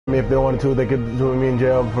If they wanted to, they could put me in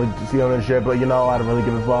jail for stealing and shit, but you know, I don't really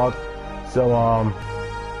give a fuck. So,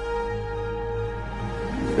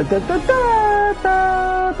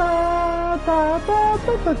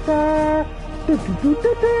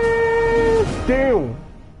 damn!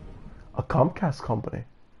 A Comcast company.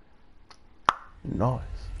 Nice.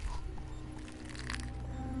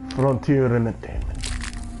 Frontier Entertainment.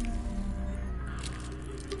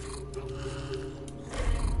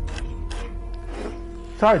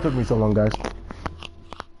 Sorry it took me so long, guys.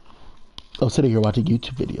 I was sitting here watching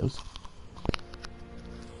YouTube videos.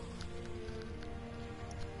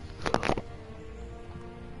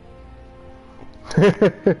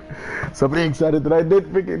 Somebody excited that I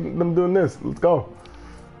did freaking them doing this. Let's go.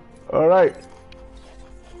 Alright.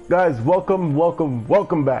 Guys,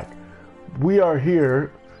 welcome back. We are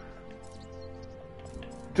here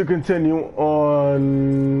to continue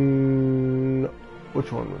on...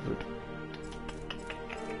 Which one was it?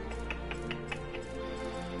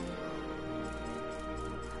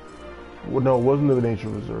 Well, no, it wasn't the nature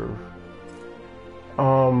reserve.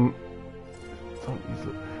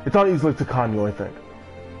 It's on Isla Tacaño, I think.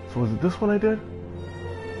 So was it this one I did?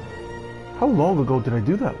 How long ago did I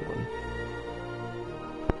do that one?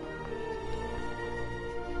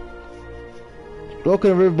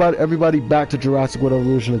 Welcome everybody back to Jurassic World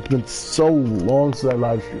Evolution. It's been so long since I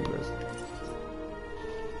live streamed this.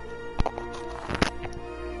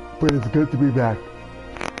 But it's good to be back.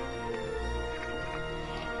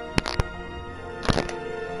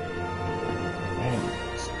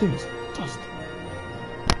 Things dusty.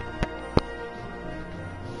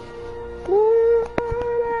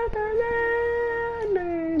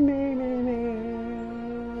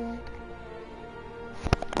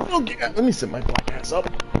 Okay, let me sit my black ass up.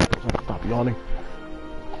 Stop yawning.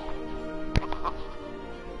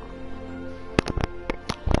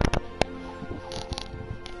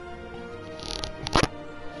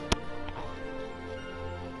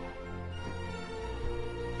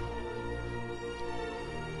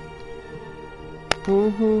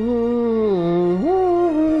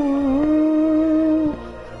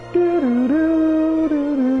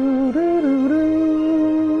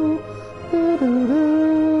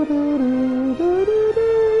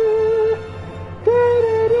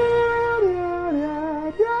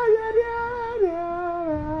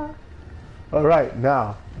 Alright,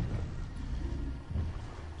 now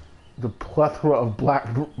the plethora of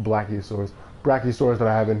brachiosaurs that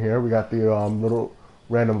I have in here. We got the little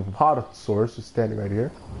random apatosaurus just standing right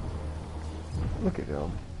here. Look at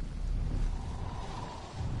him.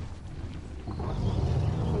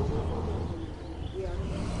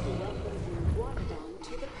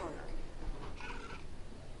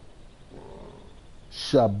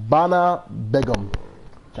 Shabana Begum.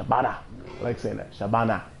 Shabana. I like saying that.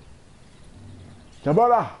 Shabana.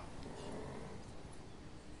 Shabana!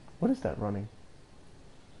 What is that running?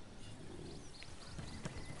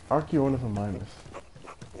 Archaeornithomimus.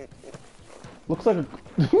 Looks like a...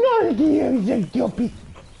 What are you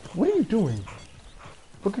doing?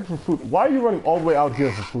 Looking for food. Why are you running all the way out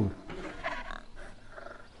here for food?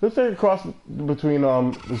 Let's take a cross between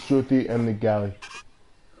the Shruti and the galley.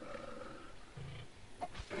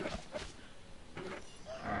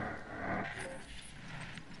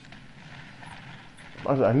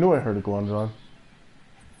 I knew I heard a Guandron.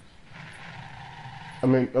 I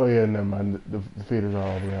mean, oh yeah, never mind. The feeders are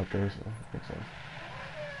all the way out there, so that makes sense.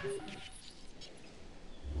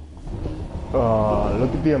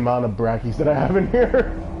 Look at the amount of brackies that I have in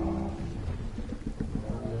here.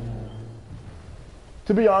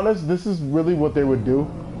 To be honest, this is really what they would do.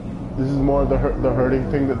 This is more of the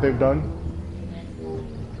herding thing that they've done.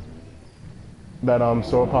 That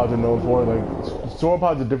sauropods are known for. Like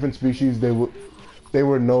sauropods are different species. They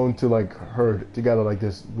were known to like herd together like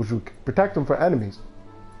this, which would protect them from enemies.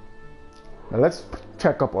 Now let's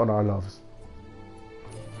check up on our loves.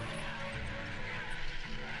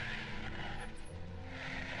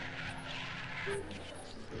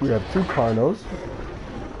 We have 2 Carnos.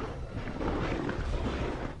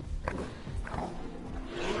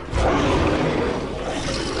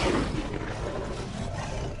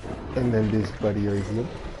 And then this buddy right here.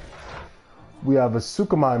 We have a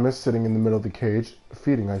Suchomimus sitting in the middle of the cage,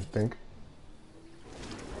 feeding, I think.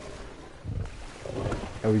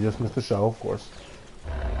 And we just missed the shell, of course.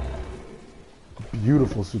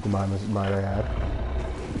 Beautiful Suchomimus, might I add.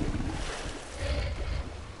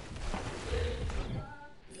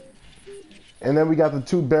 And then we got the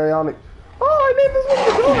 2 baryonic. Oh, I named this one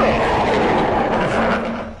Ghidorah!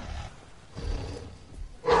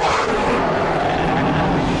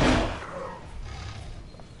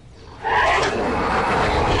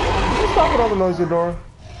 Stop with all the noise, Ghidorah.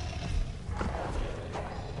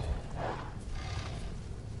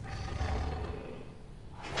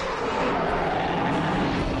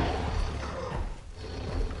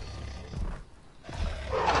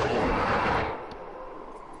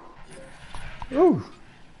 Ooh.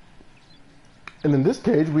 And in this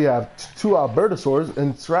cage, we have two Albertosaurs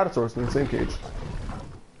and Ceratosaurus in the same cage.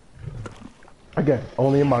 Again,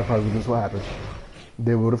 only in my part would this what happened.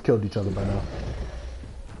 They would have killed each other by now.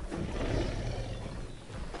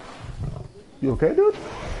 You okay, dude?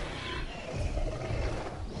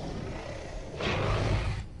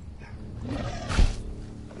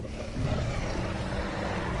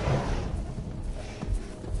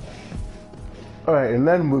 Alright, and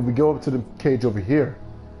then when we go up to the cage over here,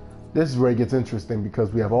 this is where it gets interesting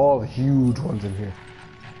because we have all the huge ones in here.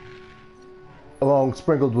 Along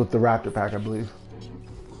sprinkled with the raptor pack, I believe.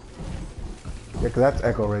 Yeah, because that's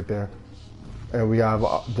Echo right there. And we have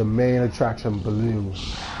the main attraction, Blue.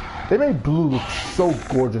 They made Blue look so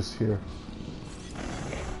gorgeous here.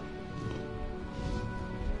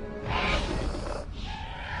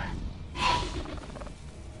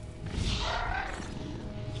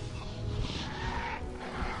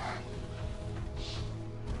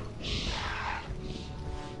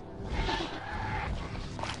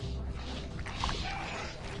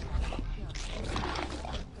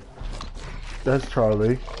 That's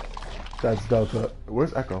Charlie. That's Delta.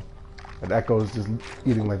 Where's Echo? And Echo is just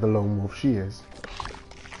eating like the lone wolf she is.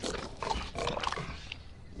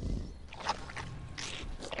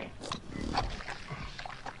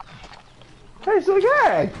 Hey, so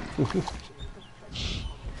yeah.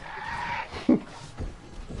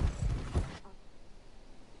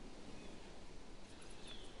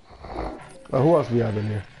 Who else we have in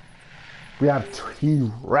here? We have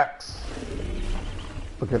T-Rex.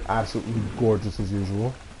 Looking absolutely gorgeous as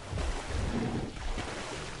usual.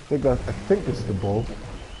 I think this is the bull.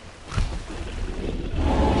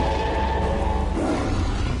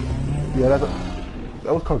 Yeah, that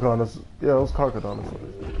was Carcodonus. Yeah, that was Carcodonus.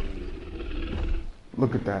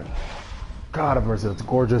 Look at that. God have mercy, that's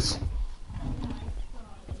gorgeous.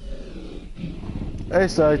 Hey,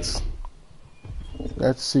 Sights.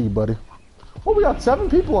 Let's see, buddy. Oh, we got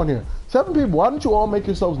 7 people on here. 7 people. Why don't you all make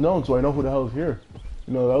yourselves known so I know who the hell is here?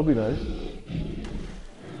 You know, that would be nice.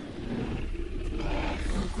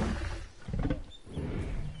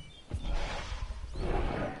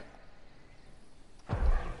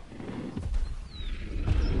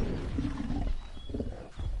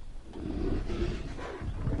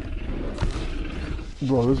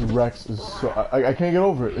 Bro, this Rex is so... I can't get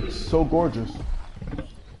over it. It's so gorgeous.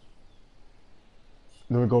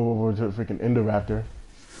 Then we go over to the freaking Indoraptor.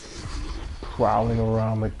 Prowling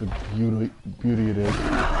around like the beauty it is.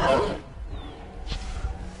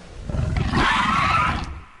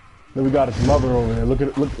 Then we got his mother over there. Look at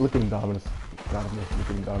Indominus. God, look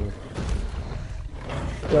at Indominus.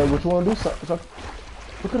 Yeah, what you want to do?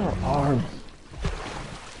 Look at her arms.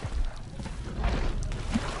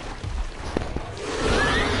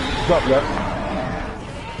 What's up, Rep?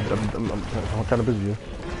 I'm kind of busy here.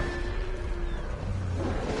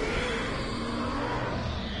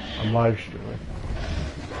 I'm live streaming.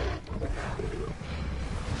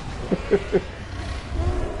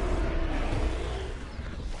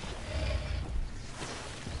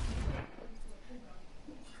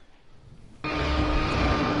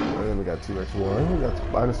 And then we got T-Rex Warren. We got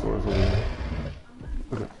Spinosaurus over here.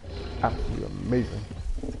 Look at absolutely amazing.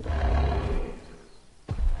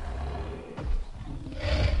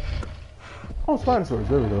 Oh, Spinosaurus.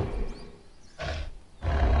 There we go.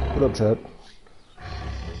 What up, chat?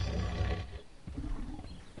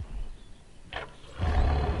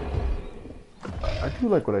 I do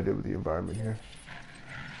like what I did with the environment here.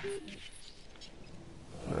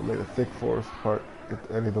 I made a thick forest part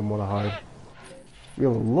if any of them want to hide. We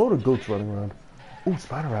have a load of goats running around. Ooh,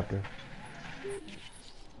 Spinoraptor.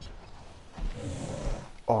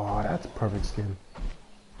 Oh, that's perfect skin.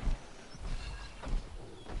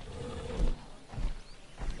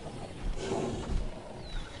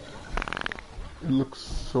 It looks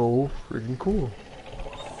so freaking cool.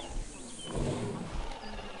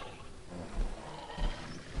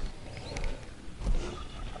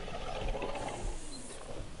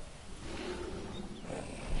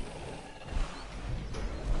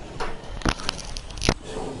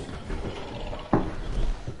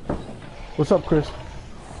 What's up, Chris?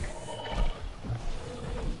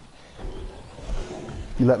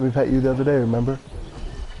 You let me pet you the other day, remember?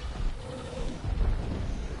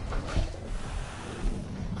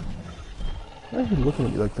 Why are you looking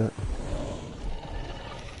at me like that?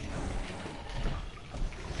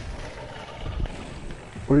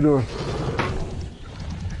 What are you doing?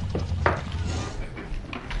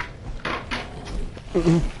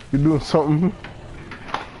 You're doing something.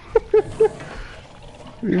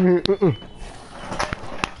 What do you mean?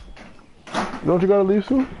 Don't you gotta leave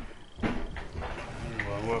soon?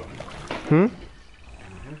 Hmm? You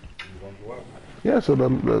gonna go out? Yeah, so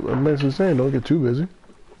I'm basically saying don't get too busy.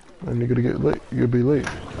 And you're gonna get late. You'll be late.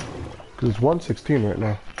 Because it's 1:16 right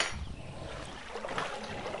now.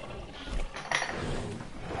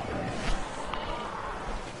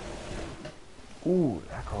 Ooh,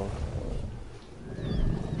 that cold.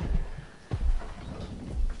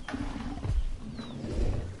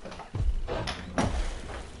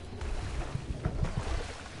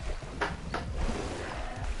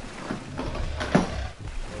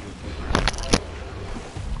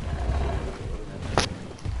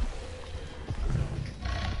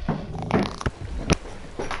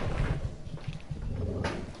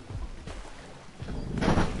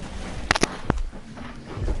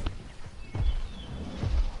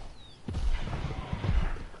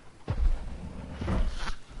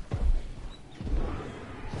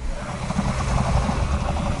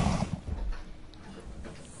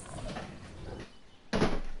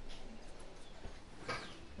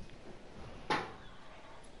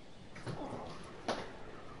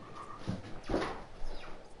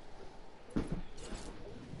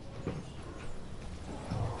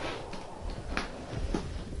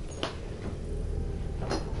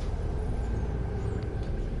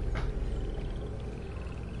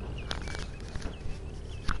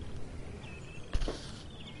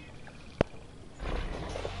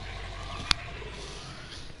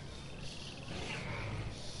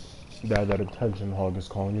 Dad, that attention hog is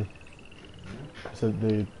calling you. I said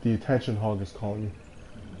the attention hog is calling you.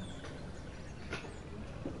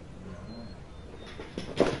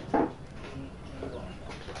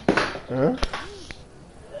 Huh?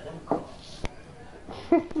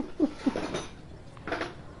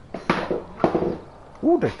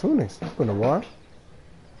 Ooh, they're tuning. It's been a while.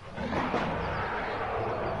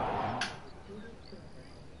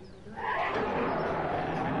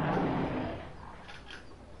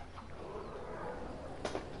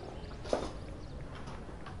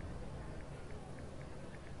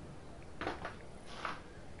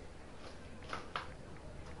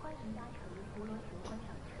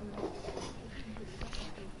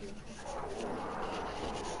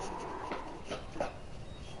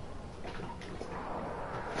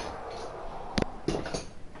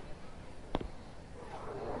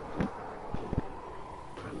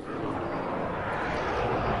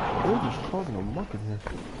 They're just causing a muck in here.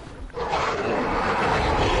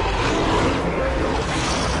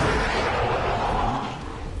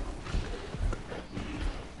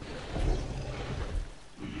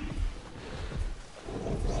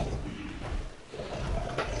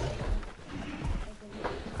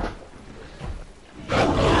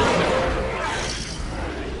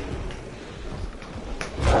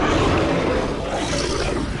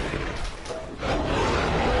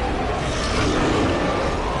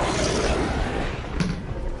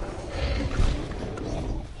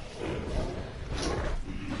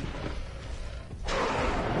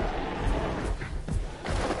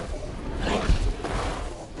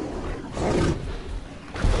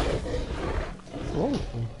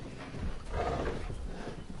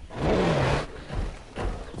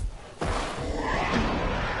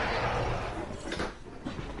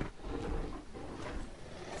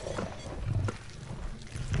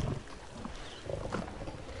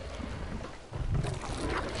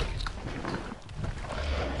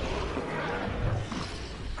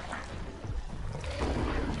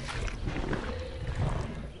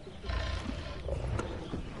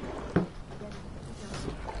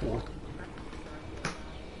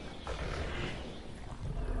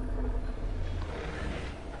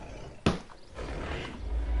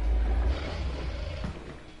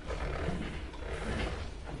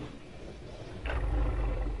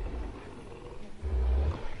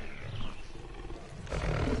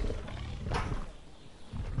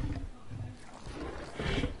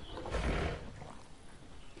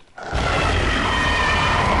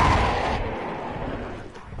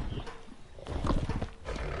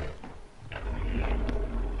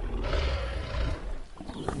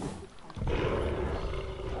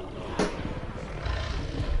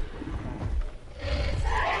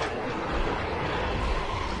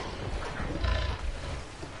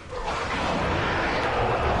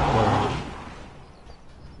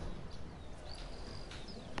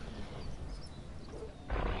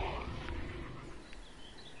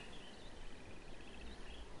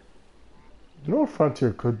 You know what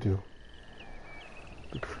Frontier could do?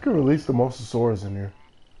 They could release the Mosasaurus in here.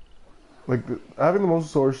 Like, having the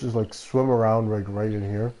Mosasaurus just, like, swim around, like, right in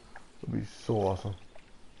here would be so awesome.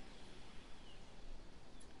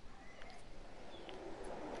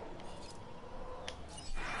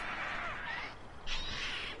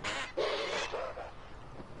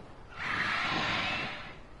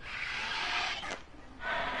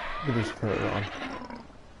 Let me just turn it on.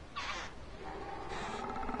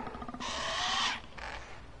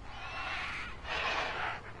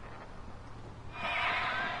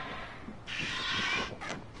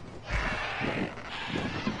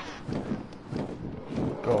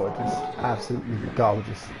 Gorgeous. Absolutely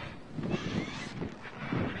gorgeous.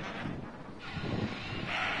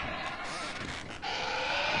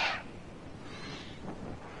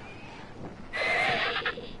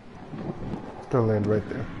 It's gonna land right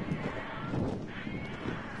there.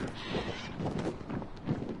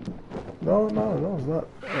 No, it's not.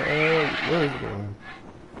 Where is it going?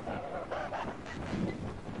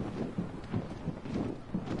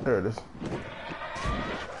 There it is.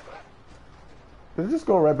 Did it just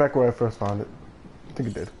go right back where I first found it? I think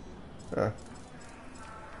it did. Yeah.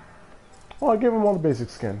 Oh, I gave him all the basic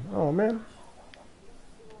skin. Oh, man.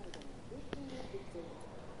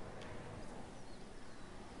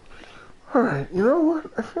 Alright, you know what?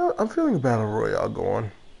 I'm feeling a battle royale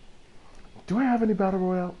going. Do I have any battle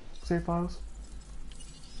royale save files?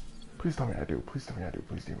 Please tell me I do. Please tell me I do.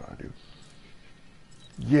 Please tell me I do.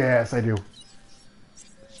 Yes, I do.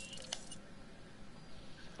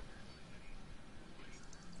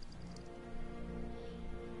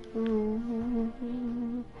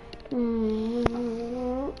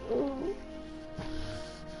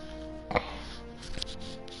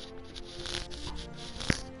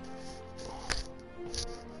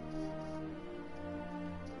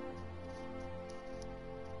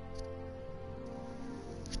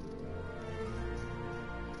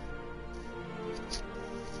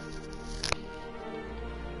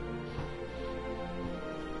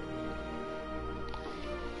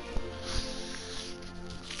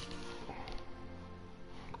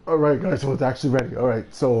 Alright guys, so it's actually ready.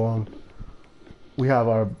 Alright, so we have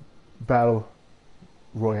our battle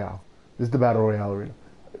royale. This is the battle royale arena.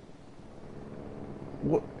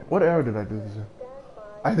 What era did I do this in?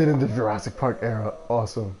 I did in the Jurassic Park era.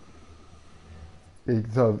 Awesome. Yeah, you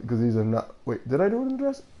can tell because these are not. Wait, did I do it in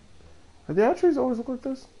Jurassic? Did the trees always look like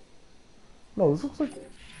this? No, this looks like.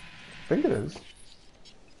 I think it is.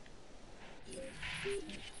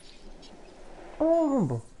 I don't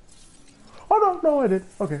remember. Oh no, I did.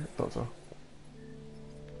 Okay, I thought so.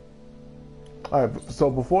 All right, so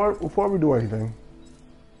before we do anything,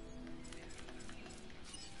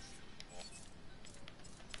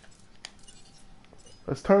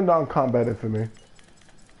 let's turn down combat infamy.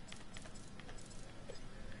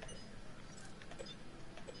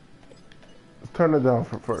 Let's turn it down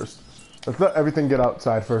first. Let's let everything get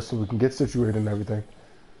outside first, so we can get situated and everything,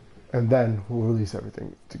 and then we'll release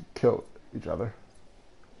everything to kill each other.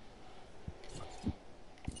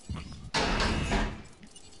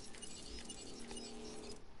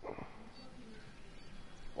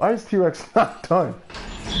 Why is T-Rex not done?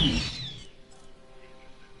 Ladies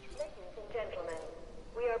and gentlemen,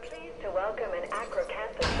 we are pleased to welcome an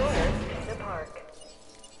Acrocanthosaurus to the park.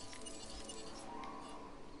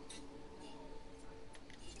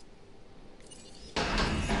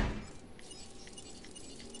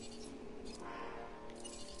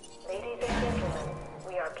 Ladies and gentlemen,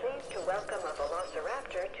 we are pleased to welcome a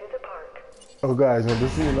Velociraptor to the park. Oh guys, now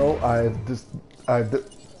just so you know, I've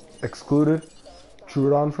excluded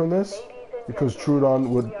Trudon from this because Trudon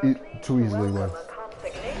would too easily win.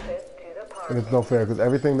 And it's no fair because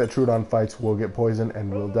everything that Trudon fights will get poisoned and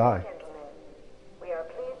will die. We are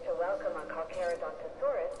pleased to welcome a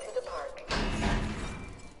Carcharodontosaurus to the park.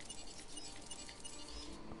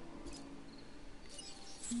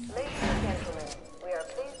 Ladies and gentlemen, we are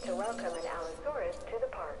pleased to welcome an Allosaurus to the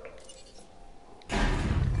park.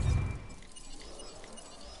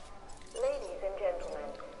 Ladies and gentlemen,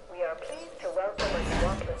 we are pleased to welcome a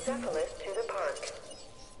Duopocephalus to the park.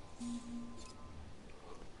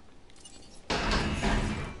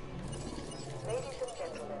 Ladies and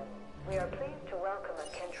gentlemen, we are pleased to welcome a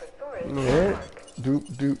Kentrosaurus to the park.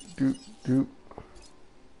 Doop.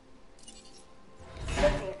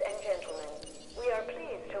 Ladies and gentlemen, we are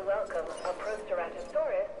pleased to welcome a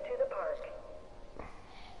Proceratosaurus to the park.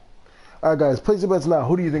 Alright guys, place your bets now.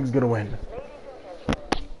 Who do you think is gonna win? Ladies and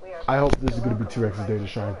gentlemen, we are I hope pleased this is to gonna be welcome a T-Rex's day to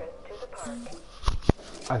shine. Brachiosaurus to the park.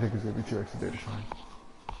 I think it's gonna be T-Rex's day to shine.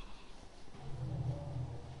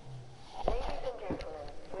 Ladies and gentlemen,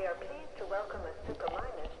 we are pleased to welcome a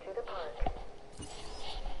Superminus to the park.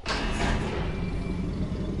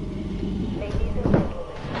 Ladies and gentlemen,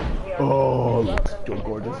 we are Oh, it pleased to looks so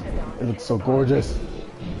welcome gorgeous. an Iguanodon It looks to so the park. gorgeous.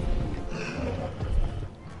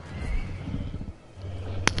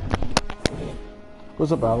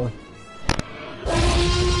 What's up, Alan? We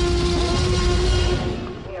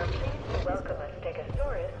are pleased to welcome a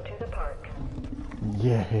Stegosaurus to the park.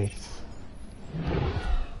 Yes.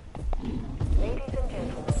 Ladies and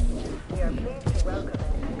gentlemen, we are pleased to welcome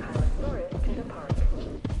an Ankylosaurus to the park. Ladies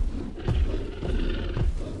and gentlemen,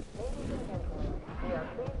 we are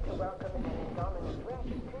pleased to welcome an Indominus Rex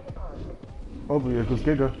to the park. Oh, there goes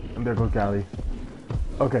Giga, and there goes Gally.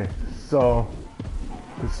 Okay, so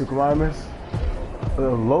the Suchomimus, a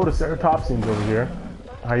load of ceratopsians over here.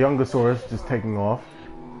 Hyungosaurus just taking off.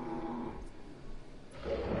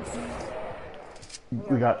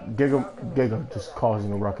 We got Giga just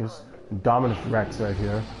causing a ruckus. Dominus Rex right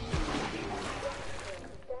here.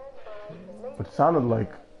 It sounded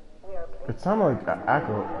like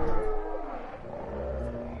Acro.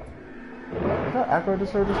 Is that Acro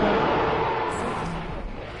just heard this now?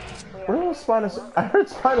 Where was Spinosaurus? I heard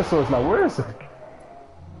Spinosaurus now. Where is it?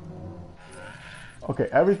 Okay,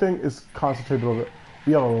 everything is concentrated over.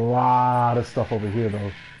 We have a lot of stuff over here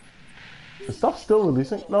though. Is stuff still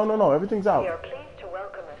releasing? No, everything's out. We are pleased to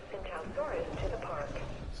welcome a Centausaurus to the park.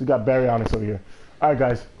 So we got Baryonyx over here. Alright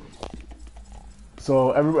guys.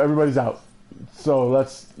 So everybody's out. So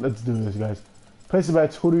let's do this, guys. Place the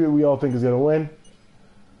bets. Who do we all think is gonna win?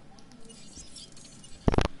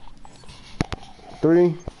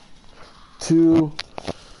 3, 2,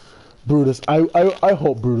 Brutus. I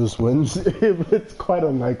hope Brutus wins. It's quite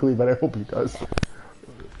unlikely, but I hope he does.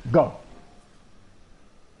 Go.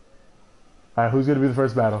 Alright, who's gonna be the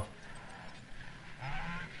first battle?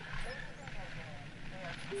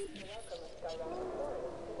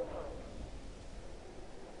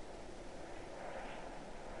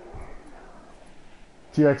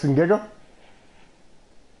 T-Rex and Giga?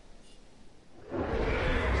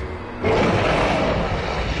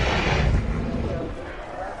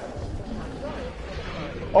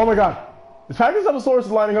 Oh my god. Is Pachycephalosaurus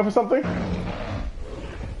lining up for something?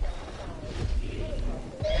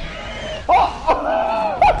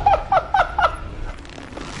 Oh!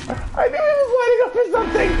 I knew he was lining up for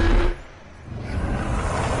something!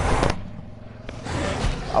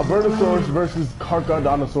 Albertosaurus versus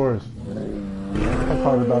Carcharodontosaurus.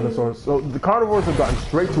 Carcharodontosaurus. So the carnivores have gotten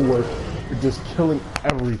straight to work. They're just killing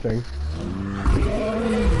everything.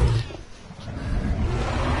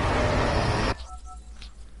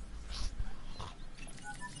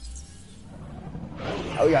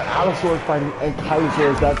 Oh, we got Allosaurus fighting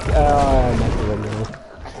Ankylosaurus. That's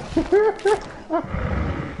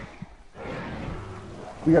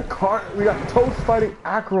we got Toast fighting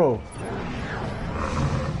Acro.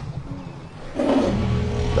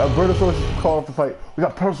 The Albertosaurus is called off the fight. We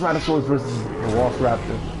got Proceratosaurus versus the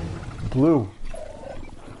Velociraptor. Blue.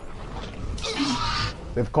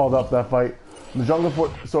 They've called up that fight. The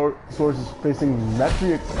Jungle-Saurus is facing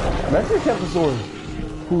Metriacanthosaurus,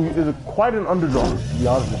 who is quite an underdog, to be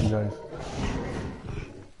honest with you guys.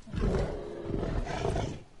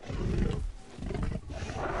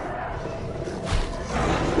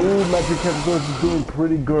 Ooh, Metriacanthosaurus is doing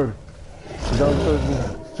pretty good. The Jungle-Saurus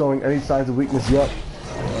isn't showing any signs of weakness yet.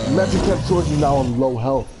 Metriacanthosaurus is now on low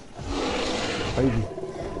health. Crazy.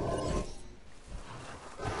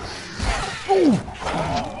 Ooh!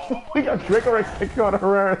 We got Dracorex taking on a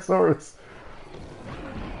Herrerasaurus.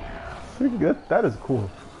 That is cool.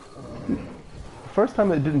 First time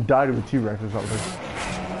that didn't die to a T-Rex or something.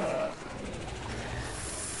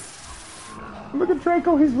 Look at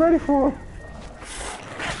Draco, he's ready for him.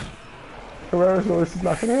 Herrerasaurus is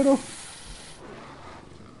not gonna hit him.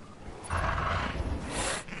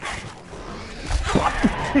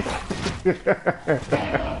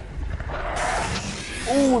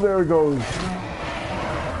 Oh, there it goes.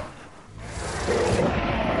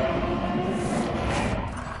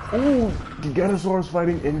 Ooh, Giganosaurus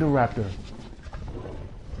fighting Indoraptor.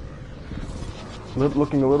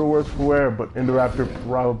 Looking a little worse for wear, but Indoraptor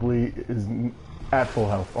probably is at full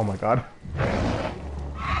health. Oh my god.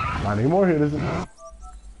 Not anymore here, is it?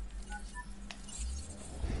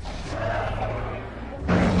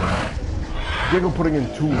 Giggle putting in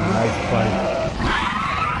 2 nice fights.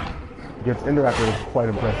 Against Indoraptor is quite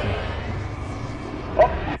impressive. Oh!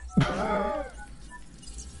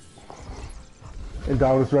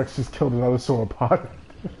 Indominus Rex just killed another sauropod.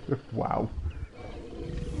 Wow.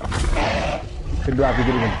 Indoraptor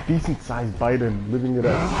getting a decent sized bite and living it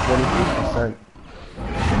at 23%.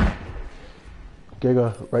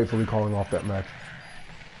 Giga rightfully calling off that match.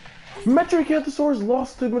 Metriacanthosaurus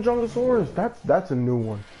lost to Majungasaurus. That's a new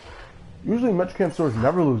one. Usually Metriacanthosaurus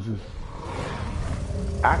never loses.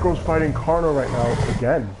 Acro's fighting Carno right now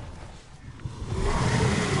again.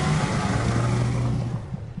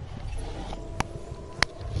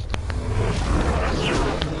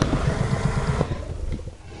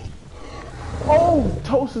 Oh,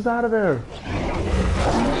 Toast is out of there.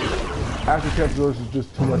 Metriacanthosaurus is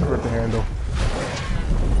just too much for it to handle.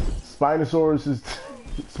 Spinosaurus is...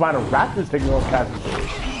 Spinoraptor's taking on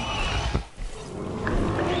Casmosaurus.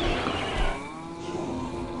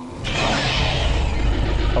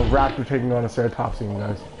 A raptor taking on a ceratopsian,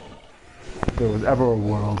 guys. If there was ever a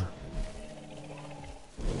world.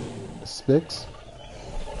 Spix?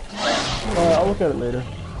 I'll look at it later.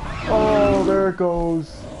 Oh, there it goes.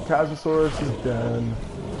 Casmosaurus is dead.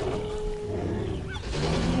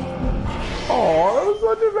 Oh, that was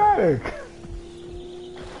so dramatic.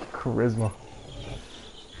 Charisma.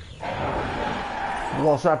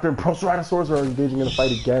 Velociraptor and Proceratosaurus are engaging in a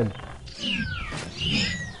fight again.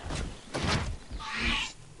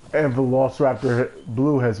 And Velociraptor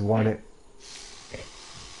Blue has won it.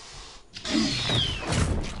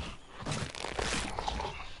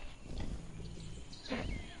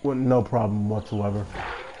 With no problem whatsoever.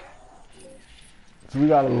 So we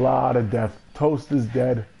got a lot of death. Toast is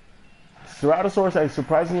dead. Ceratosaurus, I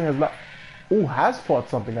surprisingly has not... Ooh, has fought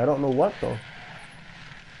something. I don't know what, though.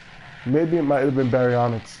 Maybe it might have been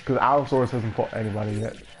Baryonyx, because Allosaurus hasn't fought anybody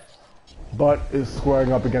yet. But is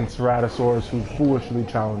squaring up against Ceratosaurus, who foolishly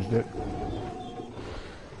challenged it.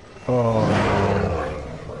 Oh.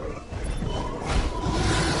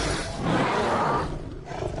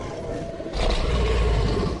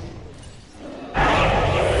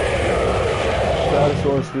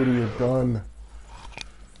 Ceratosaurus duty is done.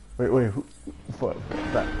 Wait, who? What?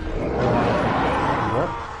 That? What?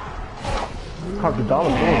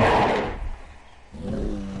 Carcharodontosaurus.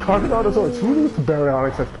 Carcharodontosaurus. Who is the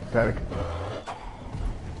Baryonyx? That's pathetic.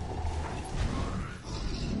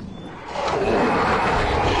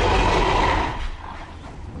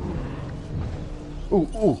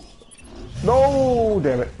 Ooh. No,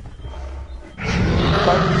 damn it.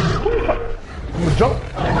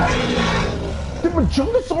 Did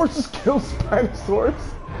Majungasaurus just kill Spinosaurus?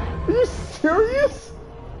 Are you serious?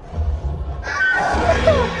 What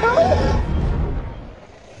the hell?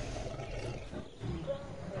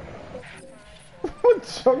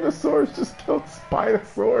 Majungasaurus just killed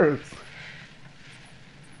Spinosaurus.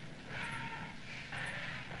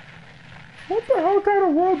 What the hell kind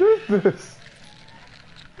of world is this?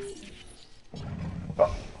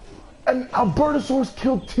 And Albertosaurus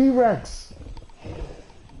killed T-Rex.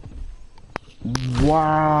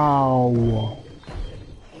 Wow.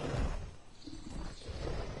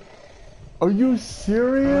 Are you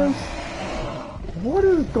serious? What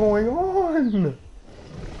is going on?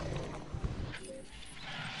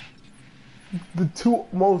 The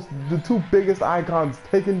two biggest icons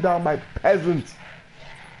taken down by peasants.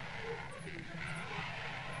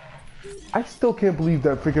 I still can't believe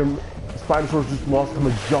that freaking Spinosaurus just lost to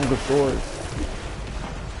Majungasaurus.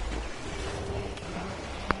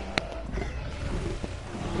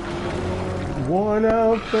 One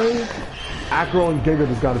out, baby. Acro and Giga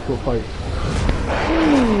just got into a fight.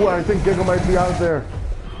 Ooh, I think Giga might be out there.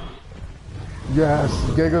 Yes,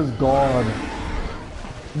 Giga's gone.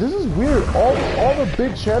 This is weird. All the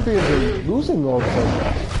big champions are losing all of a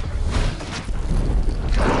sudden.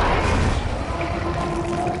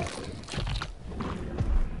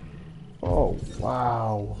 Oh,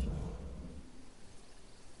 wow.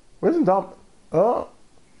 Where's Indominus?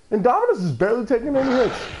 Indominus is barely taking any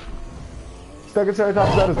hits.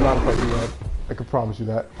 Stegoceratops, that is not a fight you had. I can promise you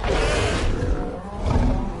that.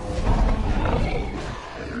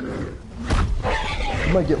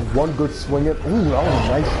 You might get one good swing at. Ooh, that was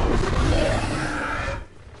nice.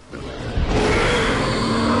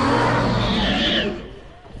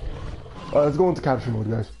 Let's go into capture mode,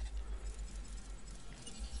 guys.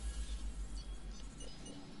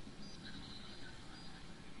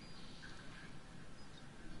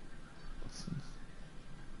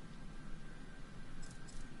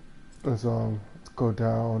 Let's go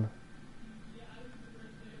down.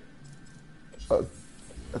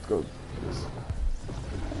 Let's go.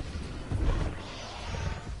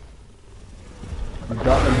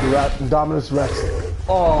 Indominus Rex.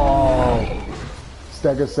 Oh,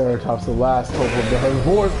 Stegoceratops, the last hope of the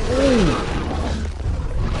herbivores.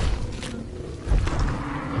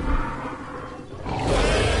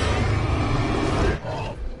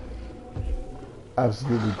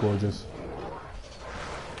 Absolutely gorgeous.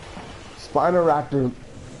 Spinoraptor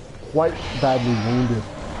quite badly wounded.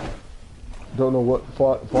 Don't know what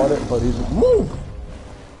fought it, but he's move.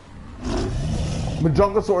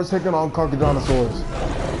 Majungasaurus taking on Carcharodontosaurus.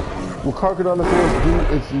 Will Carcharodontosaurus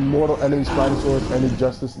do its mortal enemy Spinosaurus any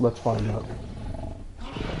justice? Let's find out.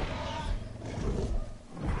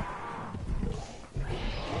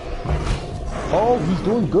 Oh, he's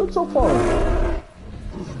doing good so far.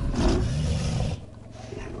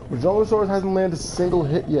 Majungasaurus hasn't landed a single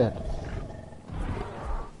hit yet.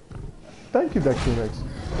 Thank you, Vector Rex.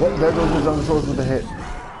 Well, there goes the Jungosaurus with a hit.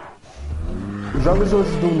 The Jungosaurus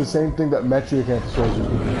is doing the same thing that Metriacanthosaurus is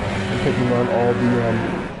doing. And taking on all the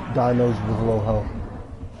dinos with low health.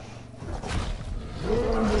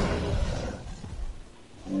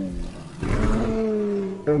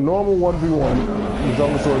 In a normal 1v1, the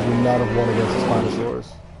Jungosaurus would not have won against the Spinosaurus.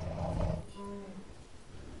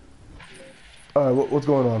 Alright, what's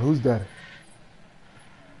going on? Who's dead?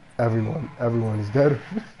 Everyone is dead.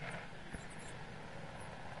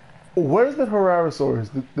 Where's the Herarosaurus?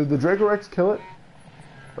 Did the Dracorex kill it?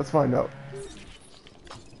 Let's find out.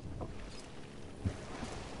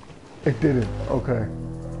 It didn't. Okay.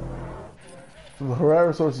 So the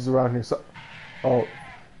Herarosaurus is around here. So, oh,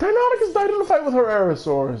 Deinonychus died in a fight with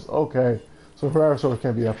Herarosaurus. Okay, so Herarosaurus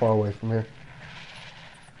can't be that far away from here.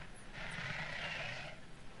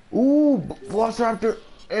 Ooh, Velociraptor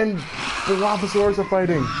and Dilophosaurus are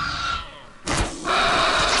fighting.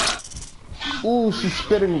 Ooh, she's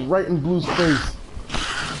spitting right in Blue's face.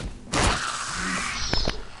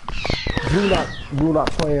 Blue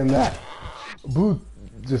not playing that. Blue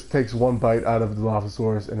just takes one bite out of the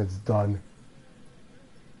Dilophosaurus and it's done.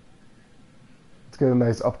 Let's get a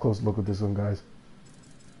nice up close look at this one, guys.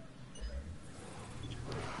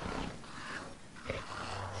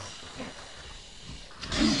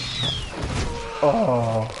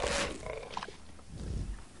 Oh.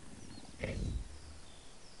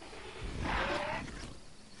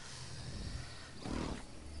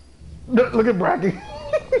 Look at Bracky.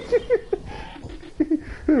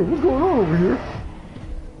 Hey, what's going on over here?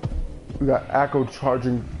 We got Akko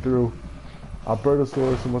charging through.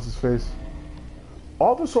 Albertosaurus and what's his face.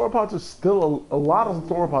 All the sauropods are still, a lot of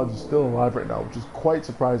the sauropods are still alive right now, which is quite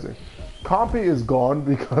surprising. Compy is gone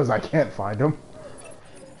because I can't find him.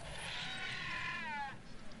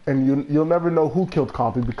 And you'll never know who killed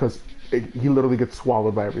Compy because he literally gets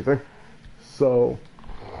swallowed by everything. So,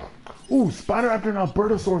 ooh, Spinoraptor and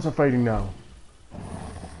Albertosaurus are fighting now.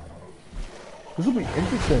 This will be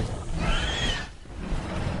interesting.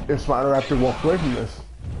 If Spinoraptor walks away from this.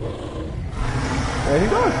 And he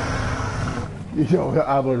does. Yo, the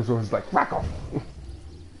Albertosaurus is like, crack off.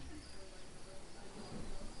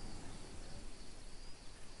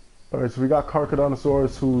 Alright, so we got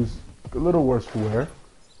Carcharodontosaurus, who's a little worse for wear.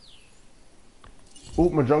 Ooh,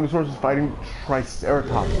 Majungasaurus is fighting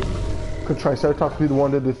Triceratops. Could Triceratops be the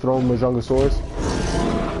one that dethroned Majungasaurus?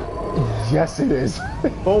 Yes, it is.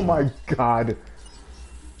 Oh my god.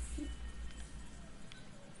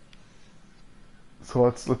 So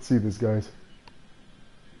let's see this, guys.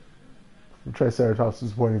 From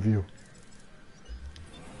Triceratops' point of view.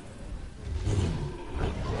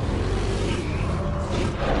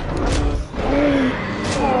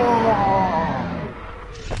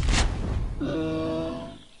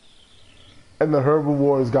 And the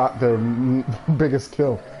herbivores got their biggest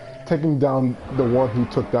kill, taking down the one who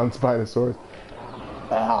took down Spinosaurus.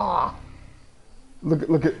 Ah!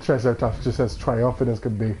 Look at Triceratops, just as triumphant as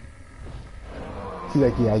could be. He's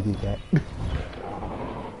like, yeah, I did that.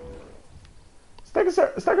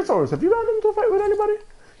 Stegosaurus, have you gotten into a fight with anybody?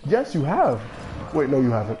 Yes, you have. Wait, no,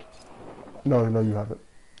 you haven't. No, you haven't.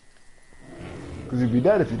 Because you'd be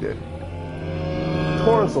dead if you did.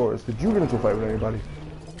 Torosaurus, did you get into a fight with anybody?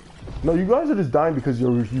 No, you guys are just dying because you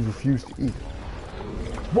refuse to eat.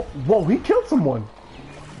 Whoa, he killed someone.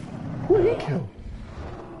 Who did he kill?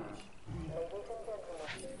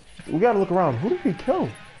 We gotta look around. Who did he kill?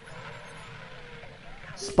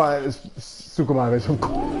 Suchomimus, of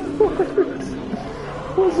course.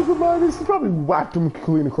 Who's Suchomimus? He probably whacked him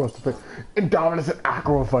clean across the face. Indominus and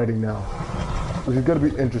Akko are fighting now. Which is gonna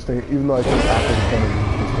be interesting, even though I think Akko is gonna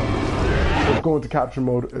lose this one. Let's go into capture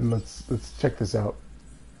mode and let's check this out.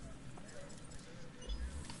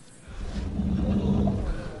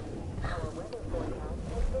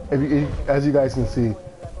 As you guys can see,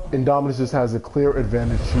 Indominus just has a clear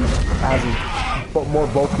advantage. She has more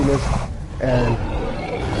bulkiness, and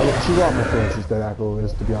she's a lot more ferocious than Akko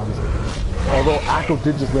is, to be honest. Although Akko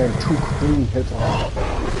did just land 2 clean hits on her.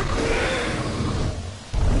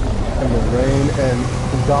 And the rain, and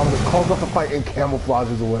Indominus calls off the fight and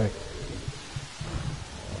camouflages away.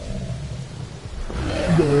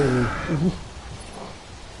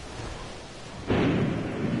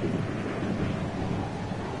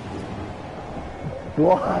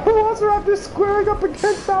 Velociraptor squaring up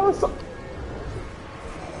against Alice.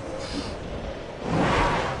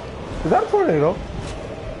 Is that a tornado?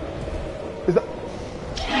 Is that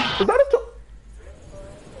a tornado?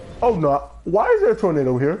 Oh no! Why is there a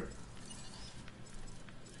tornado here?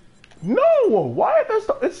 No! Why is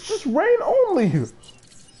there? It's just rain only.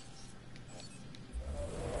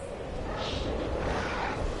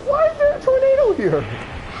 Why is there a tornado here?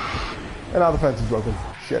 And now the fence is broken.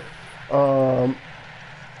 Shit.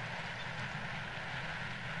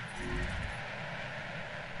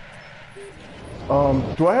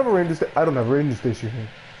 Do I have a ranger station? I don't have a ranger station here.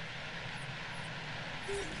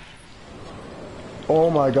 Oh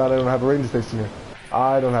my god, I don't have a ranger station here.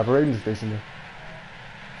 I don't have a ranger station here.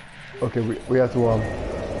 Okay, we have to,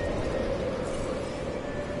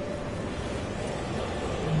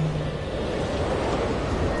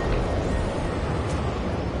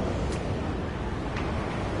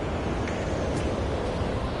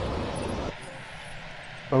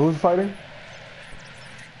 who's fighting?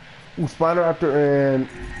 Ooh, Spinoraptor and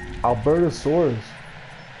Albertosaurus.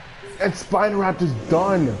 And Spinoraptor's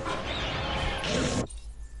done!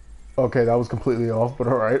 Okay, that was completely off, but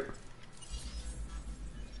alright.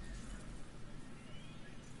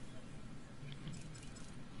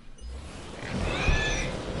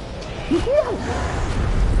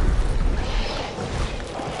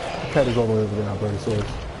 Cat is all the way over there, Albertosaurus.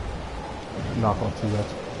 Knock off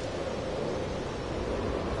T-Rex.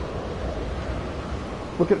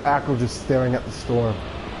 Look at Akko just staring at the storm.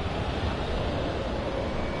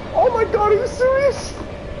 Oh my god, are you serious?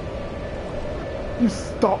 You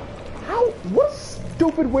stop. How? What a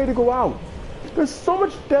stupid way to go out. There's so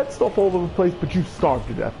much dead stuff all over the place, but you starved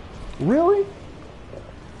to death. Really?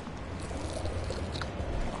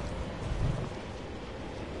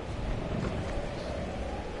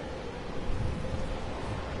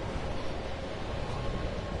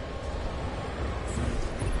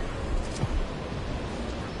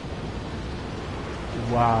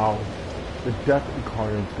 Wow. The death and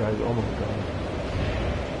carnage, guys. Oh my god.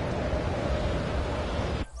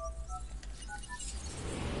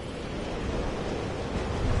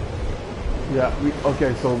 Yeah,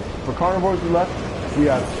 okay, so for carnivores we left, we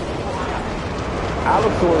have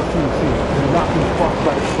Allosaurus TC. He's not being fucked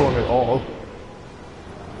by the storm at all.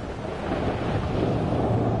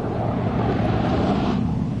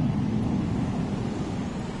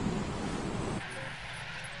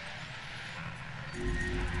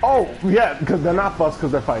 Oh, yeah, because they're not fussed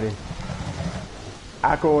because they're fighting.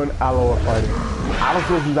 Akko and Allo are fighting.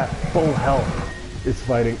 Allosaurus is at full health. Is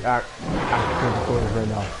fighting Akko right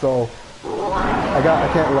now. So I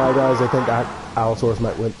can't lie, guys. I think Allosaurus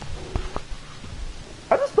might win.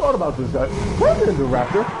 I just thought about this, guy. Where's the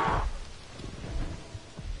Indoraptor?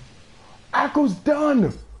 Akko's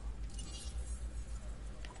done.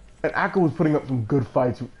 And Akko was putting up some good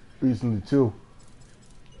fights recently too.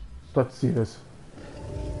 Let's see this.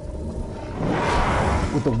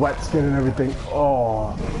 With the wet skin and everything.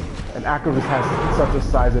 Oh. And Akko just has such a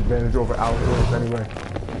size advantage over Allosaurus anyway.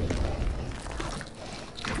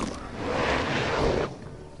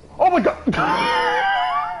 Oh my god!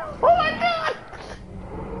 Oh my god!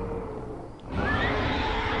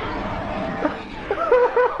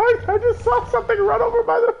 I just saw something run over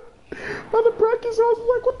by the Brachiosaurus. I was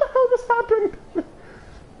like, what the hell just happened?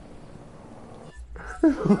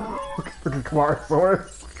 Look at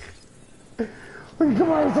Camarasaurus. Look at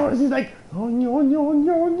Camarasaurus. He's like, oh no, no,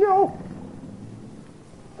 no, no.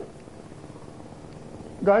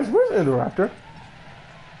 Guys, where's Indoraptor?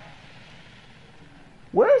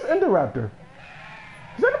 Where's Indoraptor?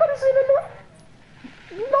 Has anybody seen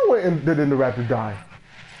Indoraptor? No way did Indoraptor die.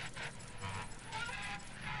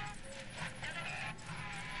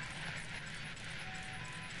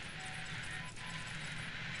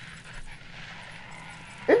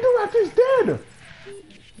 Indoraptor's dead.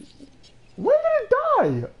 When did it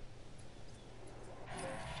die?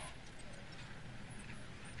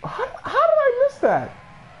 How did I miss that?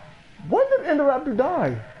 When did Indoraptor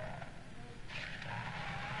die?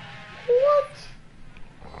 What?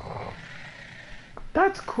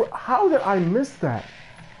 That's how did I miss that?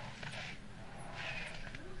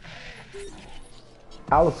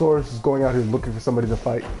 Allosaurus is going out here looking for somebody to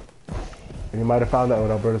fight. And he might have found that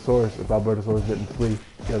with Albertosaurus if Albertosaurus didn't flee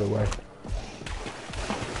the other way.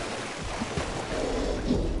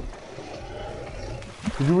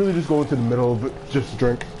 Did you really just go into the middle of it just to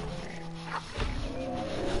drink?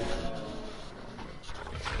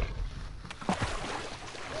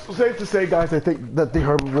 So safe to say, guys, I think that the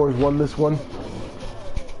herbivores won this one.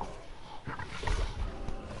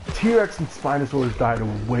 T-Rex and Spinosaurus died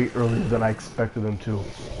way earlier than I expected them to.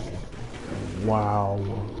 Wow.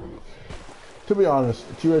 To be honest,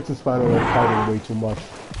 T-Rex and Spinosaurus are fighting way too much.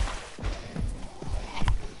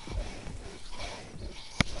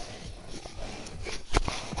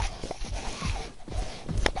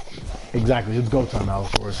 Exactly, it's go time,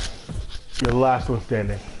 Allosaurus. You're the last one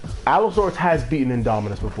standing. Allosaurus has beaten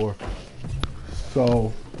Indominus before.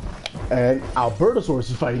 So, and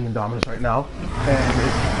Albertosaurus is fighting Indominus right now. And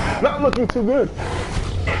it's not looking too good.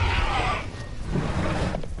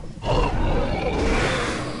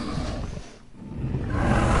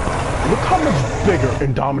 bigger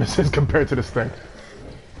Indominus is compared to this thing.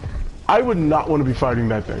 I would not want to be fighting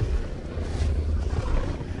that thing.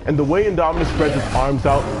 And the way Indominus spreads its arms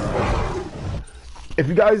out, if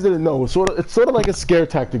you guys didn't know, it's sort of like a scare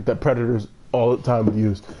tactic that predators all the time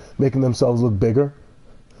use, making themselves look bigger.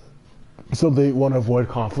 So they want to avoid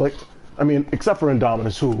conflict. I mean, except for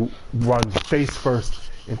Indominus, who runs face first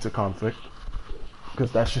into conflict,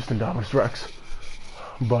 because that's just Indominus Rex.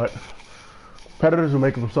 But predators will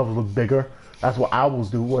make themselves look bigger. That's what owls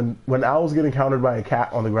do. When owls get encountered by a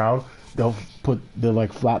cat on the ground, they'll put their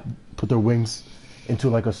wings into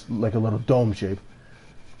like a little dome shape,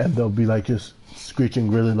 and they'll be like just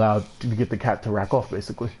screeching really loud to get the cat to rack off,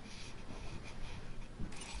 basically.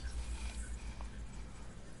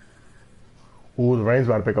 Ooh, the rain's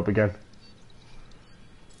about to pick up again.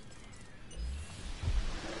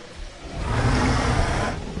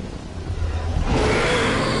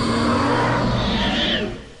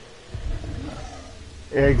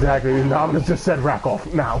 Exactly, Indominus just said rack off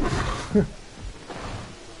now.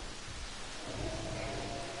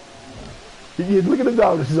 You look at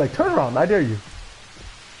Indominus, she's like, turn around, I dare you.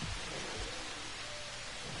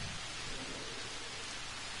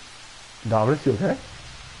 Indominus, you okay?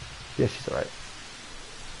 Yeah, she's alright.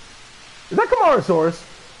 Is that Camarasaurus?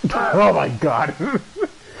 Oh my god.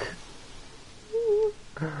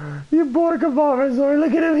 You poor Camarasaurus,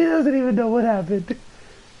 look at him, he doesn't even know what happened.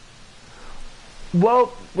 Well,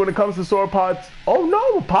 when it comes to sauropods, oh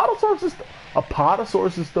no,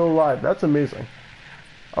 Apatosaurus is still alive. That's amazing.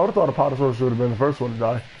 I would have thought Apatosaurus would have been the first one to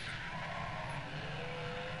die.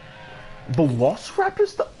 Velociraptor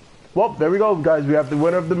stuff. Well, there we go, guys. We have the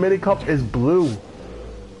winner of the mini cup is blue.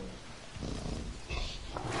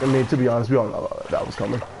 I mean, to be honest, we all know that was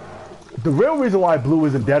coming. The real reason why blue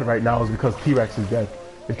isn't dead right now is because T-Rex is dead.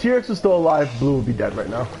 If T-Rex was still alive, blue would be dead right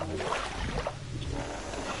now.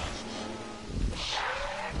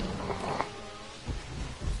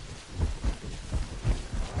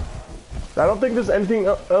 I don't think there's anything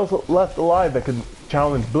else left alive that can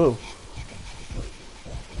challenge blue.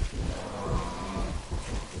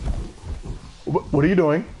 What are you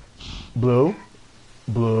doing? Blue?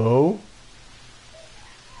 Blue?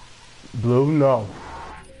 Blue, no.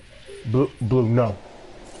 Blue, no.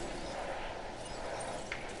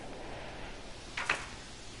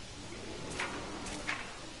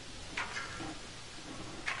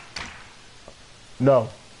 No.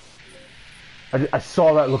 I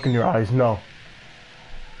saw that look in your eyes, no.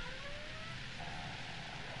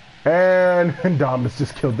 And Indominus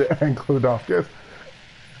just killed the Ankylodocus.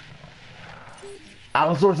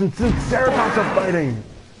 Allosaurus and Triceratops are fighting!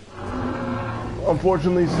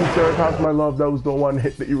 Unfortunately, Triceratops, my love, that was the one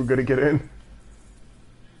hit that you were gonna get in.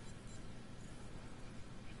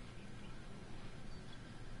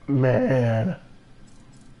 Man.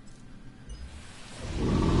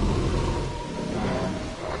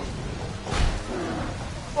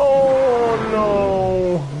 Oh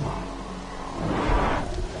no!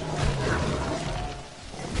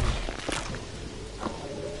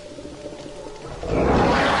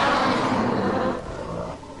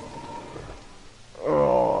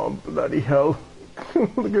 Oh, bloody hell.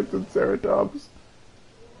 Look at the Triceratops.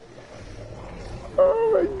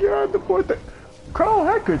 Oh my god, the poor thing. Carl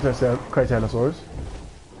had Critanosaurus.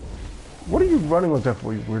 What are you running with that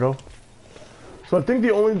for, you weirdo? So I think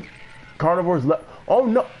the only carnivores left. Oh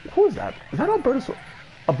no, who is that? Is that Albertosaurus?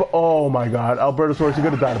 Oh my god, Albertosaurus, you're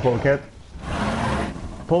gonna die to Polacanth.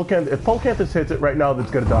 Polacanth, if Polacanthus hits it right now,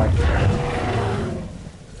 it's gonna die.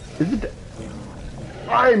 Is it?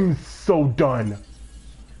 I'm so done.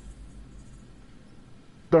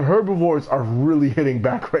 The herbivores are really hitting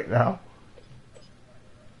back right now.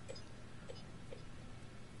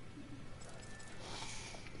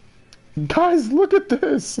 Guys, look at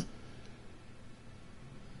this.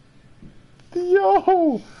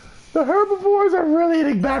 Yo, the herbivores are really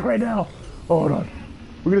hitting back right now. Oh, hold on.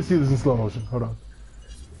 We're gonna see this in slow motion. Hold on.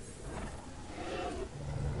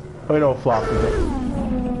 Oh, no, it flopped.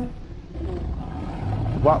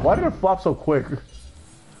 Why did it flop so quick?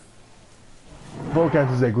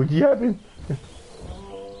 Volcan's is like, what happened?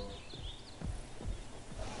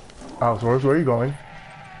 Allosaurus, where are you going?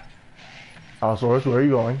 Allosaurus, where are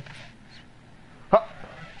you going? Ha!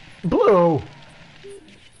 Blue!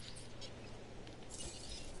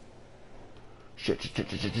 Shit.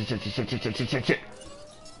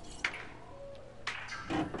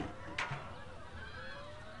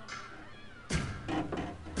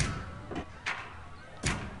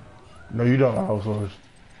 No, you don't, Allosaurus.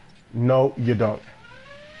 No, you don't.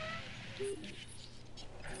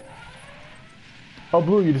 Oh,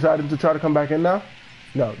 Blue, you decided to try to come back in now?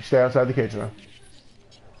 No, you stay outside the cage now.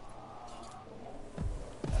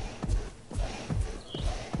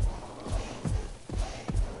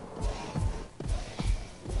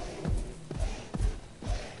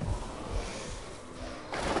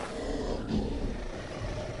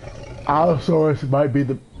 Allosaurus might be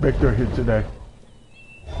the victor here today.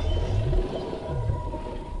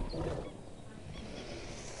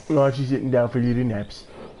 Oh, she's sitting down for little naps.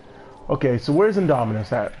 Okay, so where's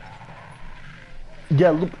Indominus at? Yeah,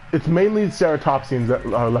 look, it's mainly ceratopsians that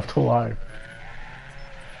are left alive.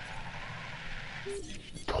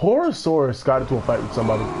 Torosaurus got into a fight with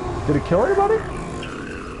somebody. Did it kill anybody?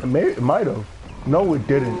 It might have. No, it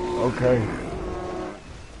didn't. Okay.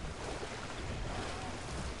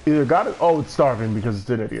 Either got it. Oh, it's starving because it's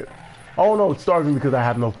an idiot. Oh no, it's starving because I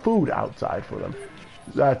have no food outside for them.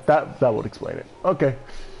 That would explain it. Okay.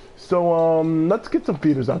 So let's get some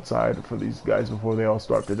feeders outside for these guys before they all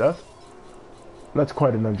starve to death. That's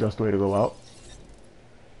quite an unjust way to go out.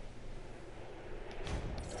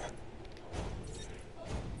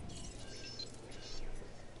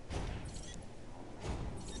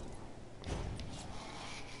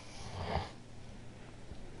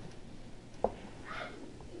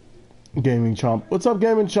 Gaming Chomp. What's up,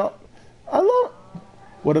 Gaming Chomp? I love...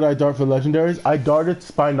 What did I dart for legendaries? I darted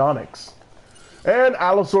Spinonyx. And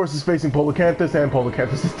Allosaurus is facing Polacanthus, and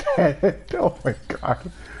Polacanthus is dead. Oh my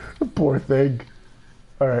god. The poor thing.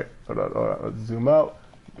 Alright, hold on. Let's zoom out.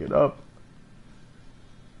 Get up.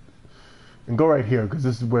 And go right here, because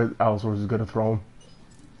this is where Allosaurus is going to throw him.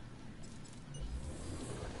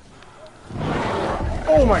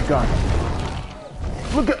 Oh my god.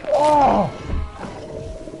 Look at... Oh!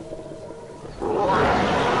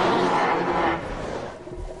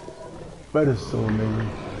 That is so amazing.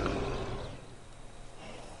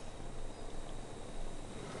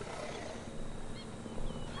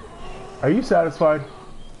 Are you satisfied?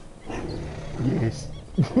 Yes.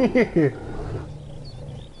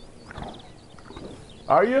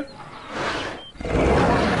 Are you?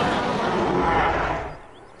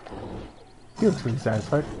 He looks pretty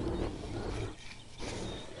satisfied.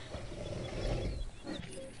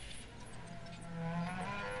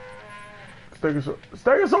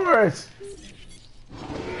 Stegosaurus!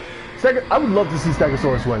 I would love to see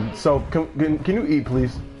Stegosaurus win. So, can you eat,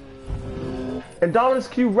 please? Indominus,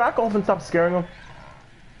 can you rack off and stop scaring him?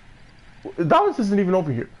 Indominus isn't even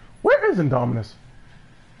over here. Where is Indominus?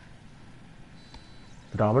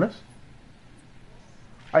 Indominus?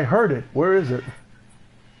 I heard it. Where is it?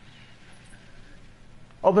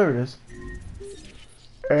 Oh, there it is.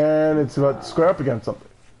 And it's about to square up against something.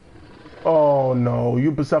 Oh no,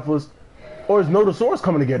 Eupocephalus. Or is Nodosaurus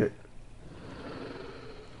coming to get it?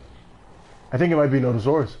 I think it might be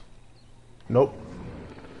Nodosaurus. Nope.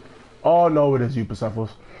 Oh no, it is Eupocephalus.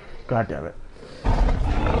 God damn it.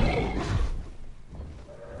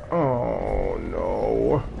 Oh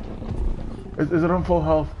no. Is it on full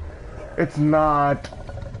health? It's not.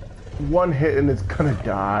 One hit and it's gonna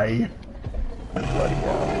die. Bloody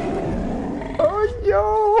hell. Oh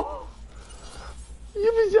no!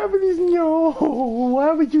 Eupocephalus, no!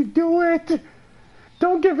 Why would you do it?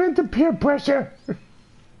 Don't give in to peer pressure!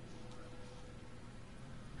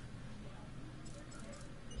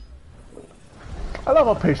 I love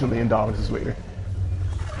how patiently Indominus is waiting.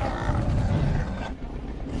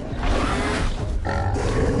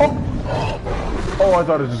 Oh! Oh, I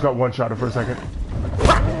thought it just got one-shotted for a second.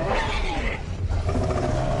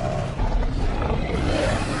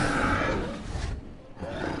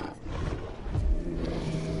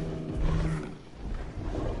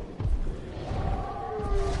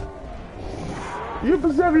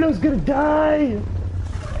 Eupocephalus is gonna die!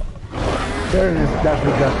 There it is, that's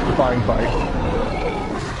the death-defying fight.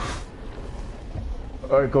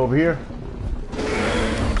 Alright, go over here.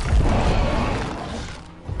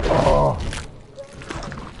 Oh.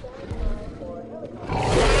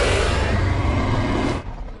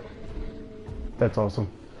 That's awesome.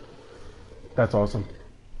 That's awesome.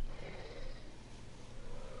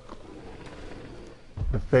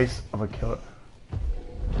 The face of a killer.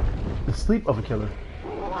 The sleep of a killer.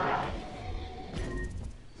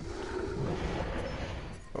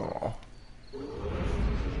 Oh.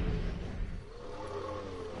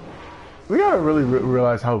 We gotta really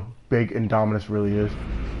realize how big Indominus really is.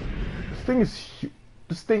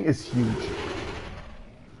 This thing is huge.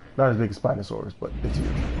 Not as big as Spinosaurus, but it's huge.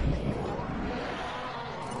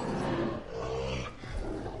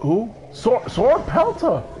 Who?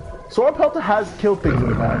 Sauropelta! Sauropelta has killed things in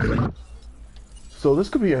the past. So this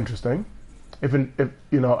could be interesting. If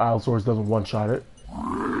you know, Allosaurus doesn't one-shot it.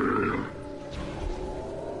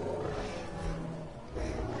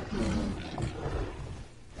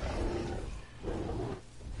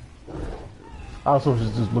 Allosaurus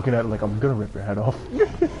is just looking at it like, I'm gonna rip your head off.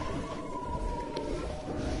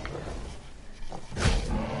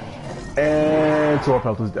 And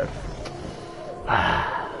Sauropelta is dead.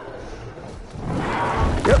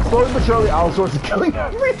 Yep. Slowly but surely, Allosaurus is killing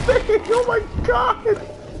everything. Oh my god.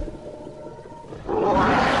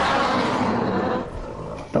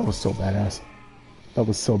 That was so badass. That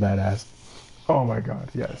was so badass. Oh my god,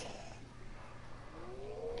 yes.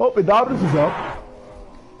 Oh, Indominus is up.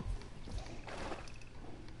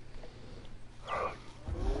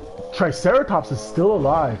 Triceratops is still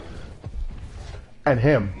alive. And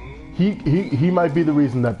him. He might be the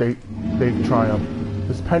reason that they triumph.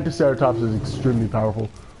 This Pentaceratops is extremely powerful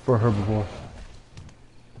for a herbivore.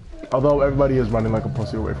 Although everybody is running like a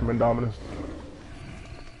pussy away from Indominus.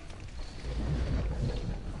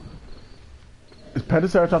 Is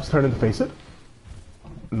Pentaceratops turning to face it?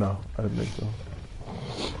 No, I didn't think so.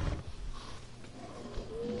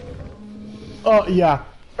 Oh, yeah.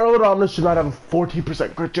 Indominus should not have a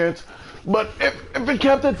 14% crit chance. But if it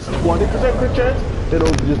kept its 20% crit chance,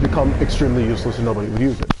 it'll just become extremely useless and nobody would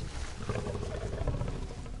use it.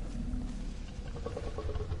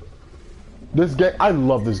 This game, I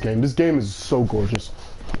love this game. This game is so gorgeous.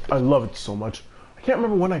 I love it so much. I can't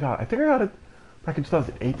remember when I got it. I think I got it back in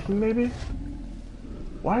 2018, maybe?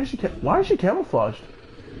 Why is she camouflaged?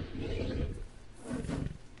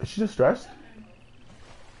 Is she distressed?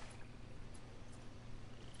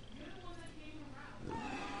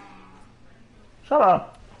 Shut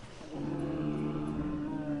up.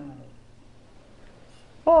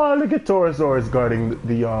 Oh, look at Torosaurus guarding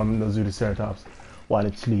the Zootoceratops while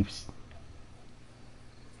it sleeps.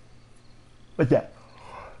 What's that?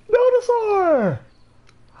 Nodosaur!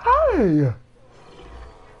 Hi!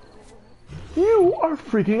 You are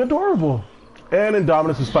freaking adorable. And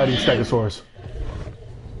Indominus is fighting Stegosaurus.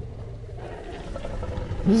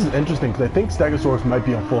 This is interesting because I think Stegosaurus might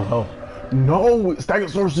be on full health. No,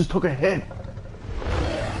 Stegosaurus just took a hit.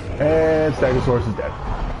 And Stegosaurus is dead.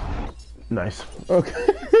 Nice. Okay.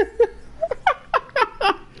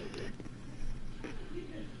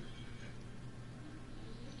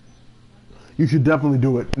 You should definitely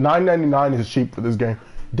do it. $9.99 is cheap for this game.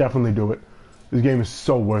 Definitely do it. This game is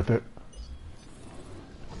so worth it.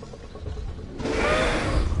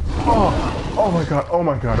 Oh, oh my god, oh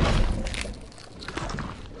my god.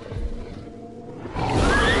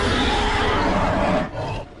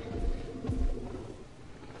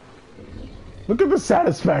 Look at the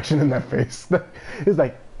satisfaction in that face. It's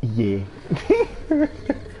like, yeah.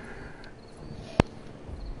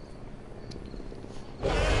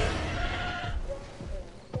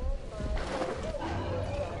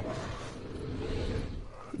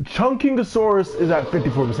 Chunkingosaurus is at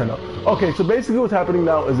 54% up. Okay, so basically what's happening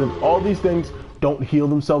now is if all these things don't heal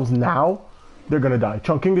themselves now, they're gonna die.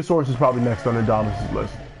 Chunkingosaurus is probably next on Indominus'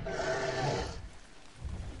 list.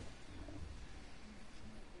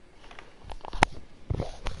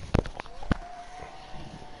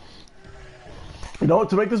 You know what,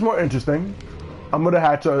 to make this more interesting, I'm gonna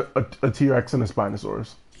hatch a T-Rex and a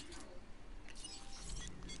Spinosaurus.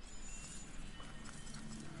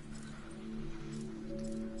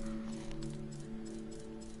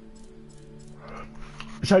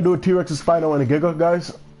 Should I do a T-Rex, a Spino, and a Giga,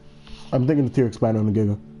 guys? I'm thinking a T-Rex, Spino, and a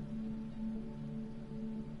Giga.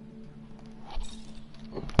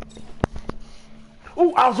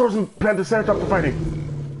 Oh, Allosaurus and Pentaceratops are fighting.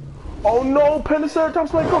 Oh no,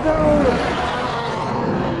 Pentaceratops might go down.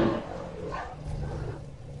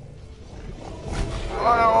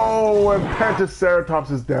 Oh, and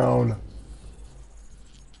Pentaceratops is down.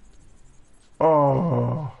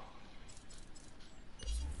 Oh.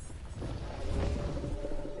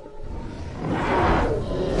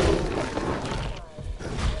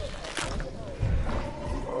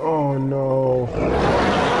 Oh no.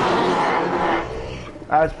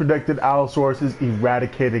 As predicted, Allosaurus is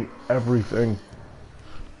eradicating everything.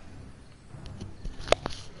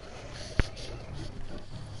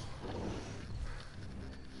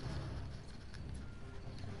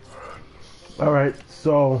 All right,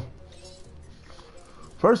 so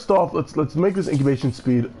first off, let's make this incubation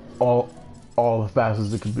speed all as fast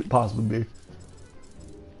as it could possibly be,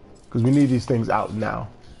 because we need these things out now.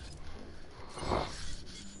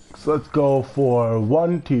 So let's go for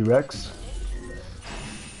one T-Rex,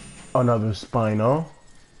 another Spino.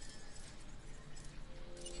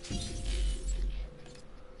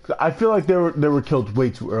 I feel like they were killed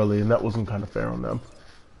way too early, and that wasn't kind of fair on them.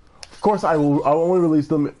 Of course, I'll only release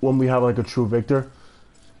them when we have like a true victor,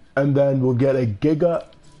 and then we'll get a Giga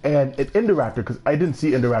and an Indoraptor, because I didn't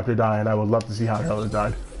see Indoraptor die, and I would love to see how the hell it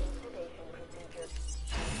died.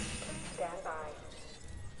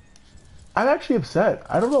 I'm actually upset.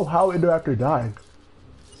 I don't know how Indoraptor died.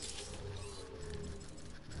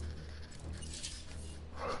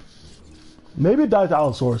 Maybe it died to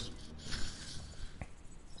Allosaurus.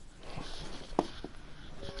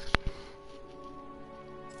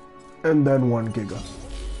 And then 1 Giga.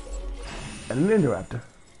 And an Indoraptor.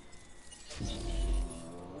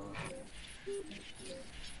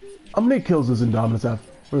 How many kills does Indominus have?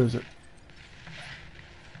 Where is it?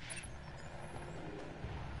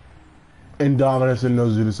 Indominus and no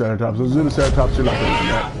Zootoceratops. No Zootoceratops, you're not going to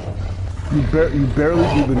do that. You barely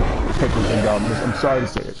even pick with Indominus. I'm sorry to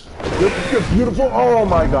say it. You're beautiful. Oh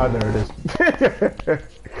my god, there it is.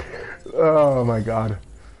 Oh my god.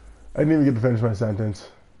 I didn't even get to finish my sentence.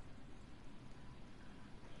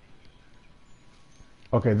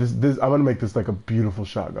 Okay, this I'm gonna make this like a beautiful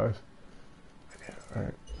shot, guys.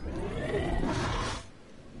 Alright.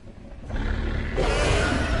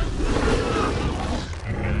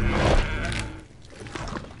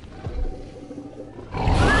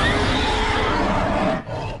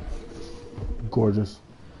 Gorgeous.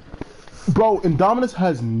 Bro, Indominus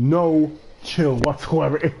has no chill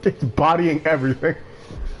whatsoever. It's bodying everything.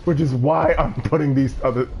 Which is why I'm putting these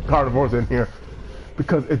other carnivores in here.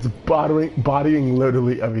 Because it's bodying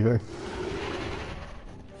literally everything.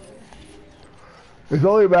 It's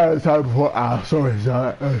only a matter of time before Allosaurus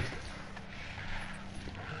dies.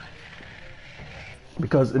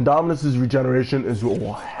 Because Indominus's regeneration is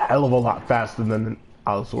a hell of a lot faster than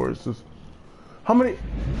Allosaurus's. How many...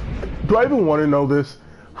 Do I even want to know this?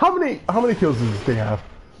 How many kills does this thing have?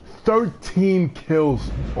 13 kills.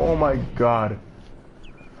 Oh my god.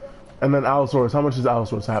 And then Allosaurus, how much does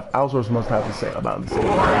Allosaurus have? Allosaurus must have the same, about the same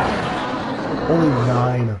amount. Only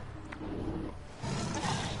 9.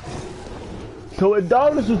 So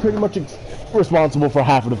Indominus was pretty much responsible for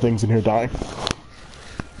half of the things in here dying.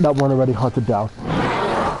 That weren't already hunted down.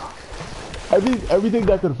 I think everything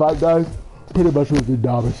that could 5 dies pretty much was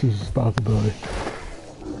Indominus' responsibility.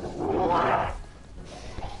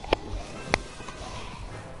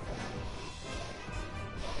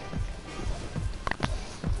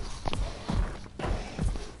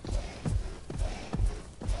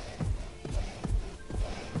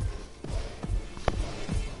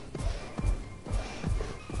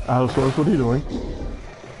 Allosaurus, what are you doing?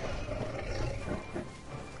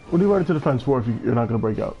 What are you running to the fence for if you're not going to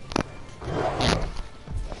break out?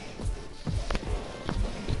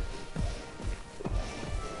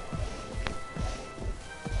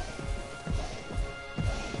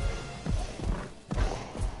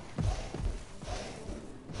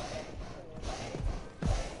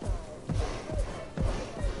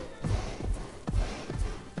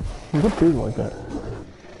 What's breathing like that?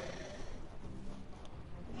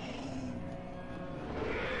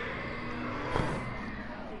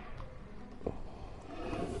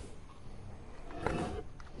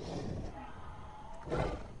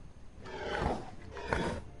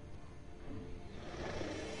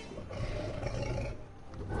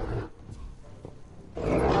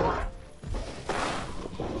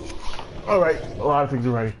 Alright, a lot of things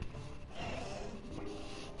are ready.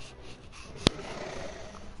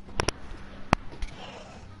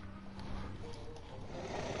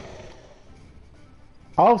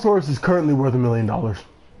 Allosaurus is currently worth $1 million. I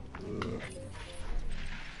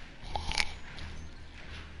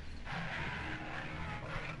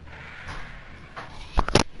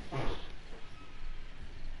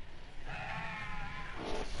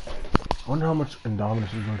wonder how much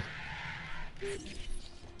Indominus is worth.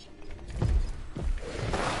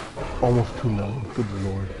 Almost 2 million. Good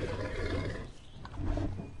lord.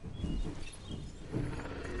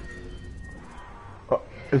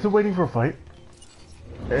 Is it waiting for a fight?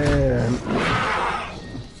 And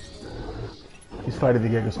he's fighting the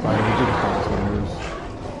Giga Spider. The Giga Spider's gonna lose.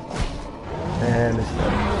 And it's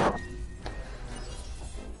dead.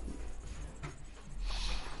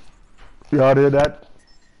 You all did that?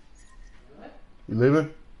 You leaving?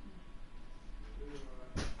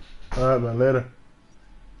 Alright, man, later.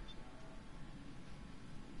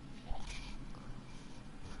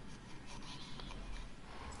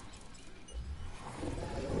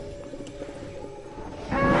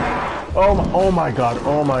 Oh my god,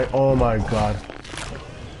 oh my god.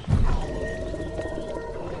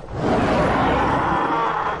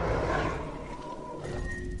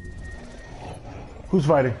 Who's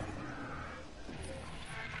fighting?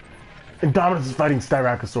 Indominus is fighting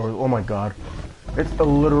Styracosaurus, oh my god. It's a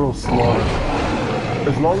literal slaughter.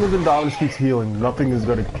 As long as Indominus keeps healing, nothing is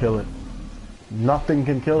gonna kill it. Nothing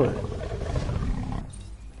can kill it.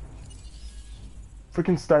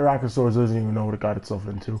 Freaking Styracosaurus doesn't even know what it got itself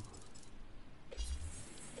into.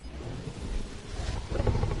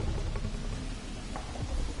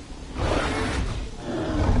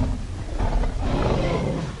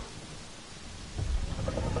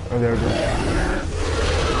 Oh, there it is.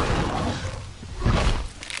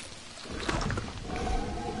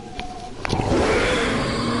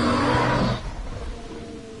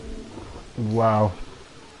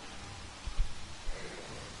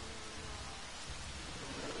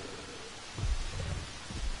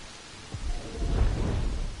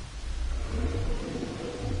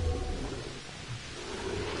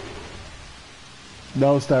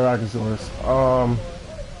 No Styracosaurus.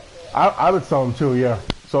 I would sell them too, yeah.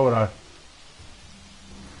 So would I.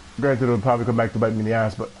 Granted, it would probably come back to bite me in the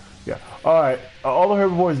ass, but yeah. Alright, all the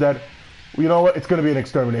herbivores dead. You know what? It's gonna be an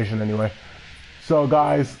extermination anyway. So,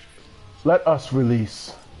 guys, let us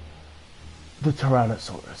release the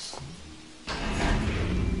Tyrannosaurus.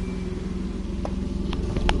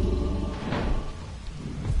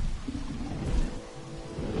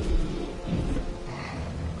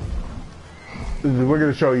 We're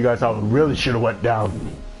gonna show you guys how it really should have went down.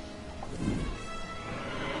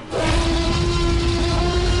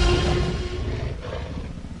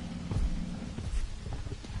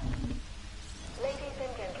 Ladies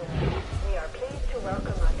and gentlemen, we are pleased to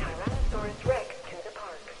welcome our Tyrannosaurus Rex to the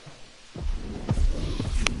park.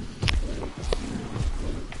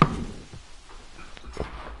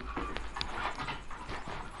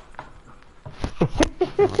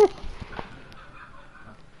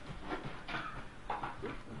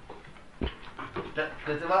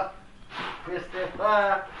 Christopher!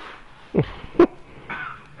 Christopher!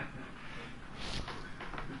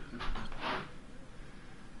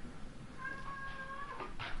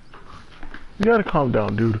 You gotta calm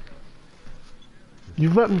down, dude.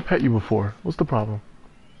 You've let me pet you before. What's the problem?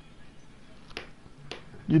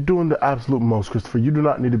 You're doing the absolute most, Christopher. You do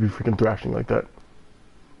not need to be freaking thrashing like that.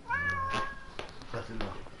 That's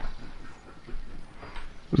enough.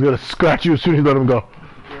 He's gonna scratch you as soon as you let him go.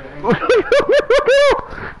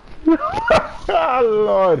 Oh,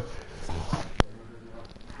 Lord.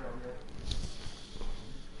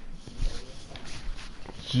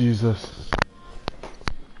 Jesus.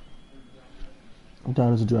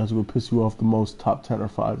 Dinosaur Jurassic will piss you off the most, top 10 or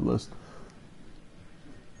 5 list.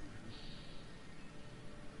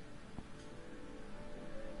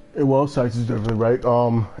 Well, size is different, right?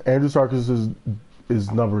 Andrewsarchus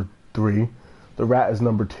is number 3. The rat is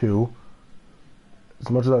number 2. As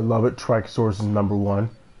much as I love it, Trichosaurus is number 1.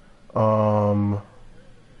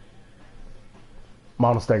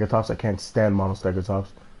 Monostegotops, I can't stand Monostegotops.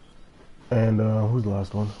 And who's the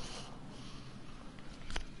last one?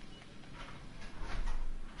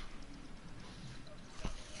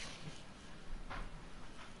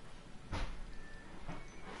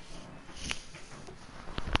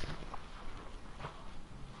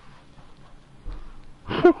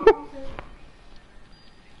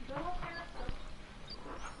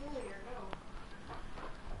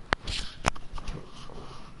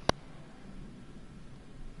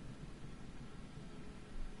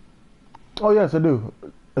 Oh yes, I do.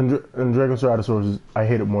 And Dragoceratosaurus, I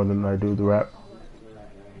hate it more than I do the rat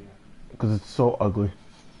because it's so ugly.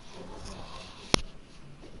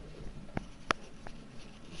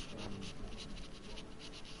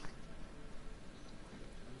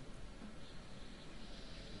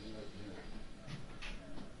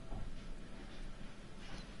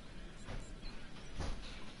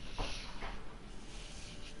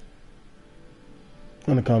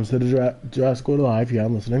 When it comes to the Jurassic World Live, yeah,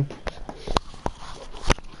 I'm listening.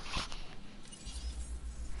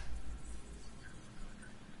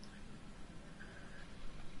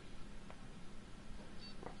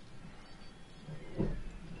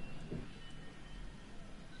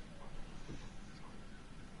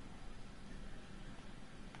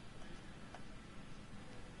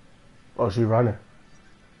 Oh, she's running.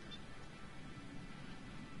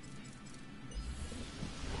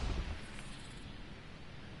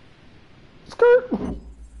 Skirt.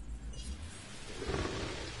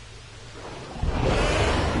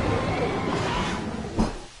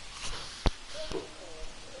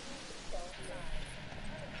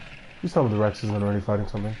 Please tell me the Rex isn't already fighting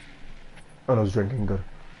something. Oh no, he's drinking. Good.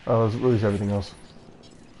 Let's release everything else.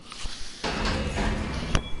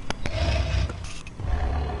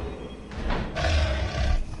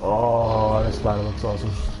 Oh, this spider looks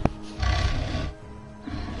awesome.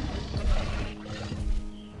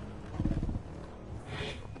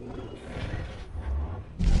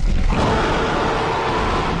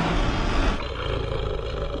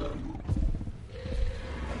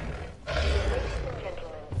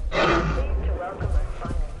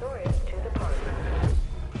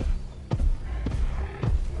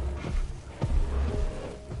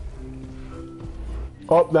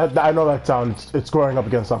 Oh, that I know that sound. It's scoring up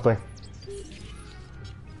against something.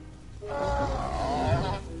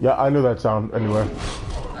 Yeah, I knew that sound anywhere.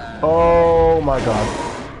 Oh my god.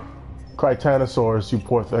 Crytanosaurus, you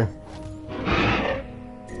poor thing.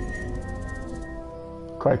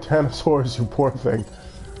 Crytanosaurus, you poor thing.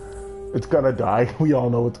 It's gonna die. We all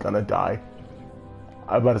know it's gonna die.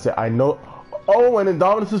 I'm about to say, I know. Oh, and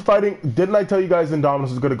Indominus is fighting. Didn't I tell you guys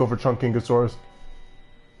Indominus is gonna go for Chunkingosaurus?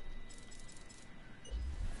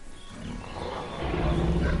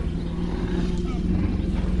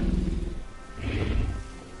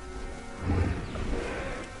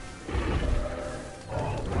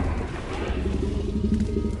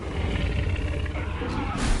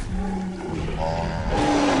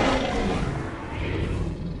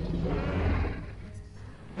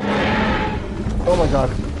 my god.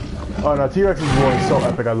 Oh no, T-Rex's roar is so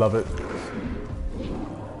epic, I love it.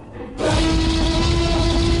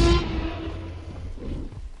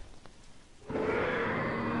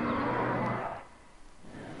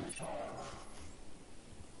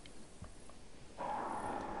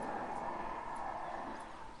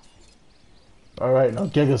 Alright, now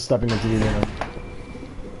Giga's stepping into the arena.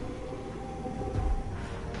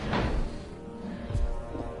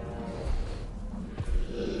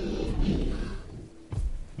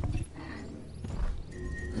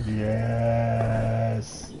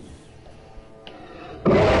 Yes.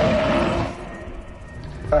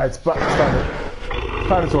 Alright,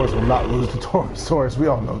 Spinosaurus will not lose to Torosaurus. We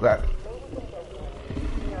all know that.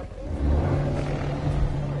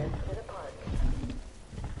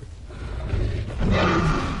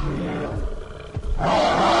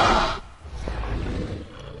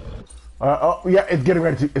 Oh yeah, it's getting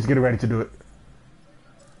ready to do it.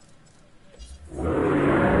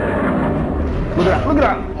 Look at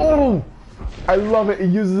that! Oh, I love it.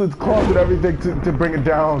 It uses its claws and everything to bring it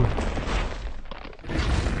down.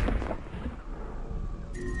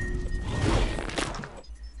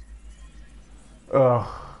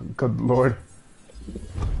 Oh, good lord.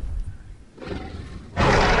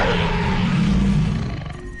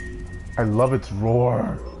 I love its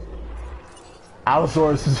roar.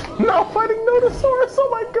 Allosaurus is now fighting Notosaurus. Oh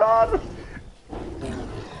my god!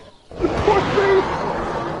 The poor thing.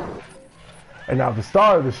 And now the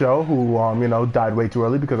star of the show, who you know, died way too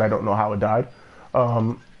early because I don't know how it died.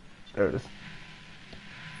 There it is.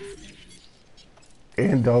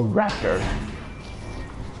 Indoraptor.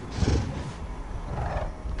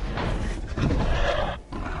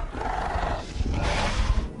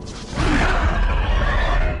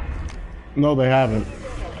 No, they haven't.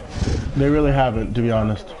 They really haven't, to be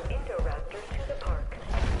honest.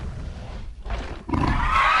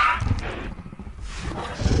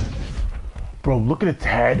 Bro, look at its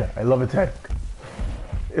head. I love its head.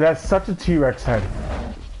 It has such a T-Rex head.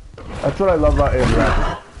 That's what I love about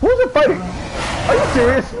Indoraptor. Who's it fighting? Are you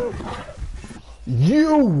serious?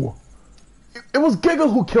 You! It was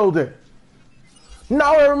Giga who killed it.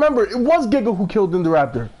 Now I remember. It was Giga who killed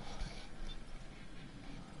Indoraptor.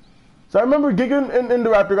 So I remember Giga and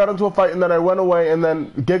Indoraptor got into a fight, and then I went away, and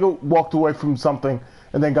then Giga walked away from something,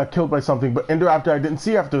 and then got killed by something, but Indoraptor I didn't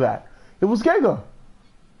see after that. It was Giga.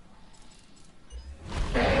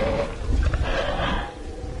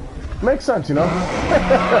 Makes sense, you know?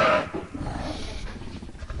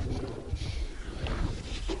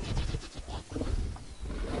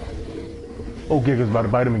 Oh, Giga's about to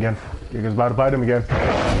bite him again. Giga's about to bite him again.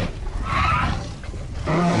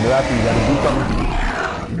 Indoraptor, you gotta do something.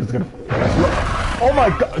 Giga's gonna... Oh my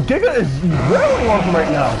god, Giga is railing on him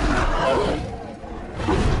right now.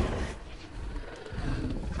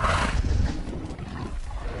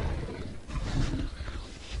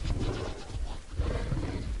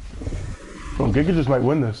 Oh, Giga just might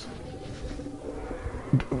win this.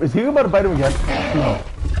 Is Giga about to bite him again? No.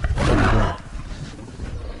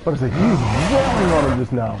 But it's like, he's railing on him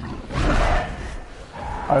just now.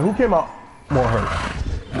 Alright, who came out more hurt?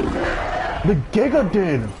 The Giga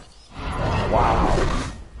did! Wow.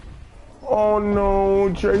 Oh no,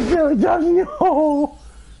 Triceratops, no!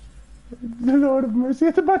 The Lord of Mercy,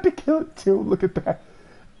 it's about to kill it too. Look at that.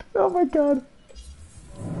 Oh my god.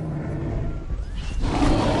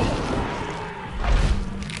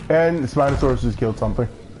 And Spinosaurus has killed something.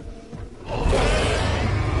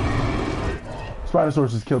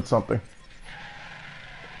 Spinosaurus has killed something.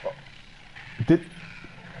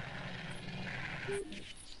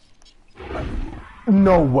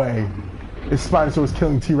 No way. Is Spinosaurus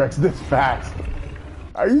killing T-Rex this fast?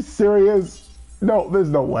 Are you serious? No, there's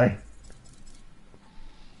no way.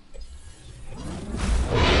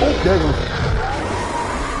 Oh, there it goes.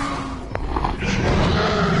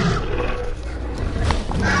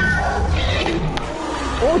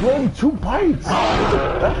 Oh, it's only 2 bites. Look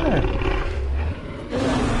at that.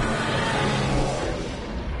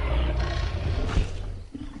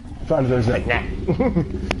 Spinosaurus is like, nah.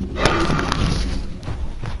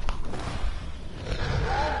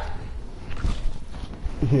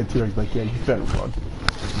 Yeah, T-Rex like, yeah, you better run.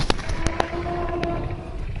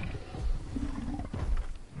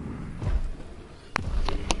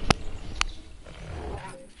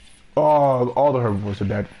 Oh, all the herbivores are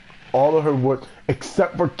dead. All the herbivores,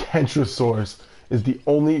 except for Kentrosaurus, is the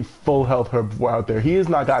only full health herbivore out there. He has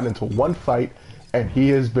not gotten into one fight, and he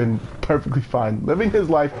has been perfectly fine, living his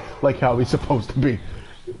life like how he's supposed to be.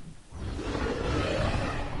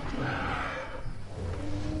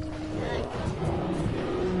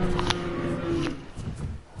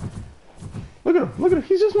 Look at him,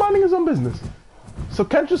 he's just minding his own business. So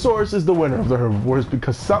Kentrosaurus is the winner of the herbivores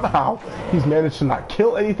because somehow he's managed to not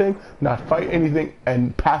kill anything, not fight anything,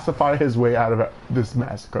 and pacify his way out of this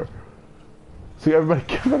massacre. So everybody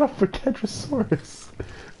give it up for Kentrosaurus.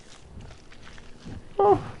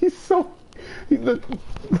 Oh, he's so...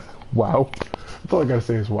 wow. That's all I gotta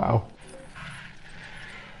say is wow.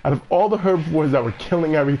 Out of all the herbivores that were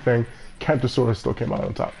killing everything, Kentrosaurus still came out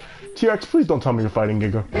on top. T-Rex, please don't tell me you're fighting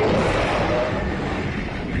Giga.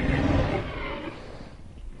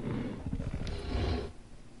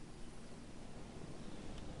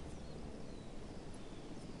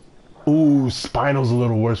 Ooh, Spinal's a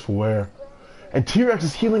little worse for wear. And T-Rex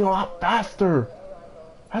is healing a lot faster.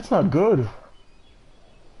 That's not good.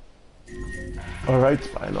 Alright,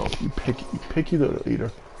 Spinal. You picky little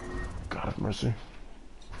eater. God have mercy.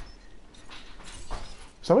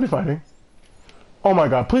 Somebody fighting. Oh my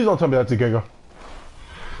god, please don't tell me that's a Giga.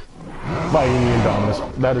 Fighting the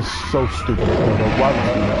Indominus. That is so stupid. Why would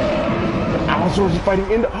you do that? Allosaurus is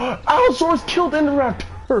fighting Allosaurus killed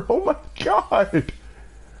Indoraptor! Oh my god!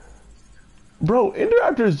 Bro,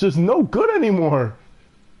 Indoraptor is just no good anymore.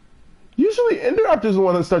 Usually Indoraptor is the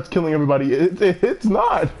one that starts killing everybody. It's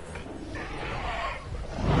not.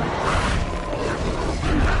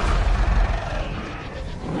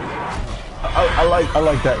 I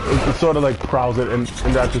like that. It sort of like prowls it, and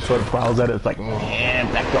Indoraptor sort of prowls at it. It's like,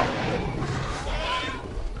 man, back off.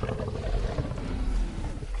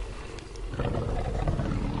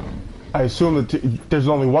 I assume that there's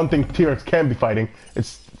only one thing T-Rex can be fighting.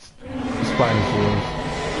 It's Spinosaurus.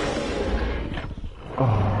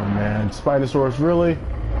 Oh man, Spinosaurus, really?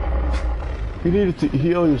 You needed to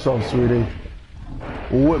heal yourself, sweetie.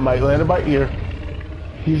 Ooh, it might land a bite here.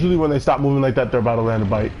 Usually when they stop moving like that, they're about to land a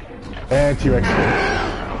bite. And T-Rex kills.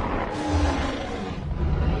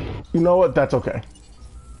 You know what? That's okay.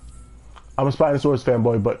 I'm a Spinosaurus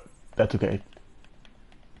fanboy, but that's okay.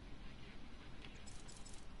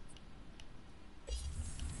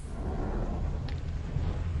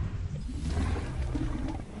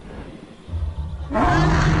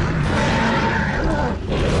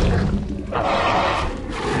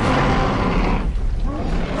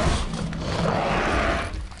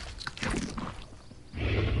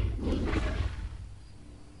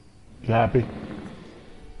 You happy?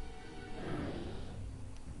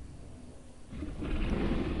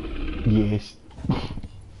 Yes.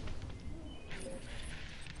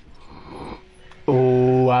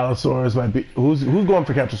 Oh, Allosaurus might be. Who's going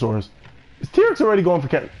for Kentrosaurus? Is T-Rex already going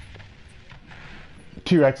for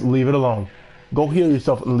T-Rex, leave it alone. Go heal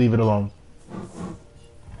yourself and leave it alone.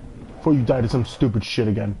 Before you die to some stupid shit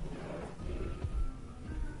again.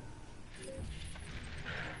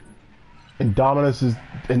 Indominus is...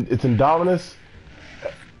 And it's Indominus.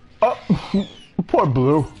 Oh, poor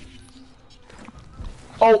Blue.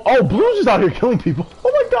 Oh, Blue's just out here killing people.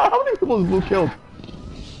 Oh my god, how many people has Blue killed?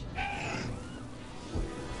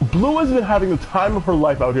 Blue has been having the time of her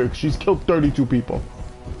life out here because she's killed 32 people.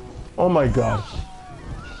 Oh my god.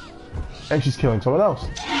 And she's killing someone else.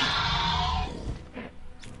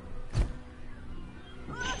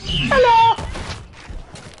 Hello!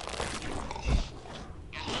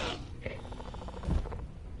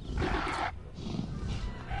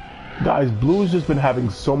 Guys, Blue's just been having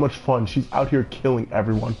so much fun. She's out here killing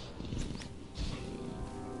everyone.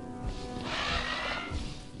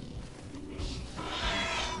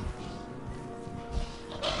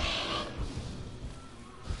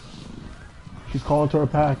 She's calling to her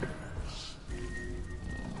pack.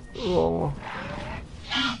 Oh.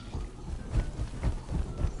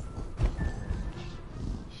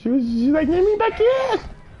 She's like, let me back in!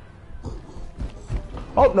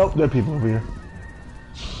 Oh, nope, there are people over here.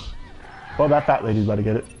 Well, that fat lady's about to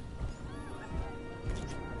get it.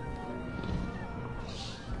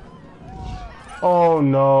 Oh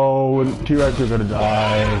no, T-Rex are gonna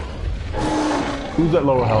die. Who's at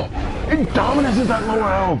lower health? Indominus is at lower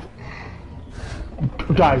health!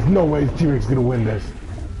 Guys, no way T-Rex is gonna win this.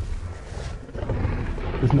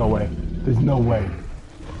 There's no way. There's no way.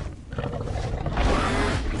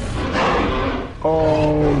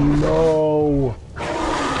 Oh no!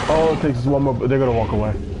 All it takes is one more, but they're gonna walk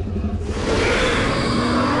away.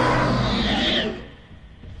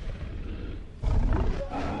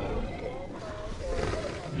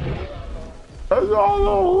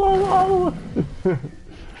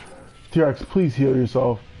 T-Rex, please heal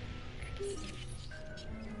yourself.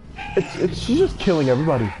 She's just killing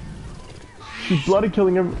everybody. She's bloody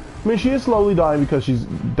killing every. I mean, she is slowly dying because she's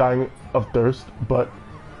dying of thirst, but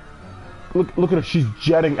look at her. She's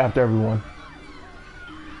jetting after everyone.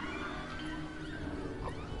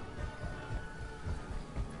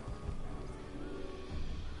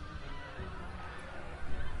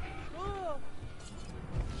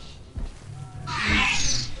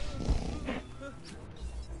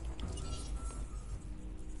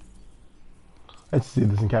 Let's see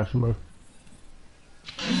this in capture mode.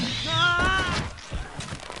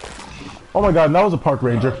 Oh my god, that was a park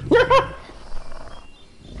ranger.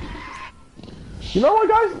 You know what,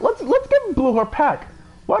 guys? Let's give Blue her pack.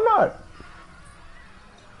 Why not?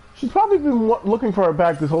 She's probably been looking for her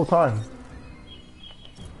pack this whole time.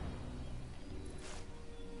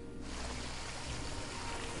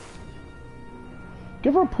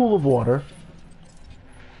 Give her a pool of water,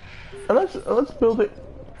 and let's build it.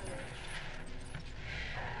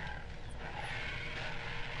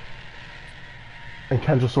 And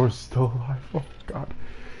Kentrosaurus is still alive. Oh my god.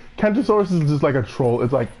 Kentrosaurus is just like a troll.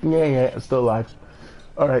 It's like, yeah, it's still alive.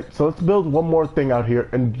 Alright, so let's build one more thing out here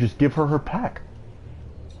and just give her her pack.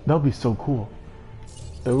 That would be so cool.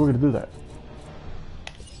 And we're gonna do that.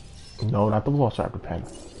 No, not the Velociraptor pen.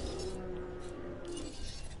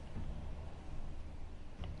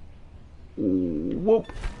 Whoop.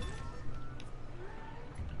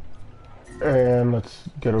 And let's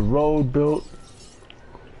get a road built.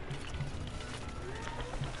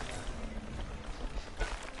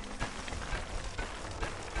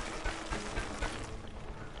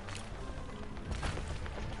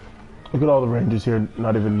 Look at all the rangers here,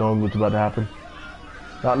 not even knowing what's about to happen.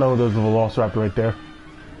 Not knowing there's a Velociraptor right there.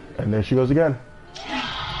 And there she goes again.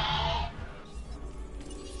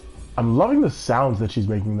 I'm loving the sounds that she's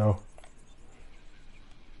making though.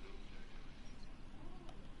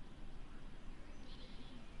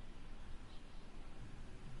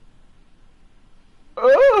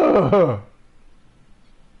 Ugh!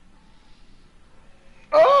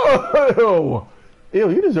 Oh! Ew,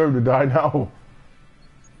 you deserve to die now.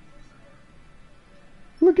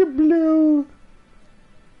 Look at Blue.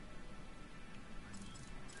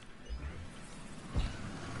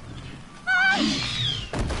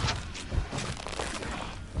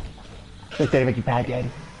 Let's make you bad, Daddy.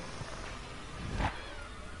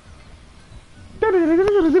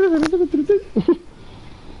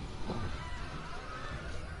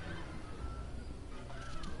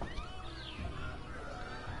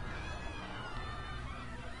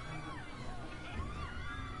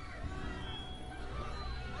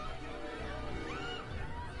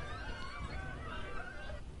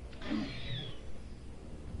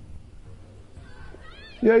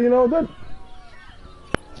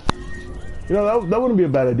 Yeah, that wouldn't be a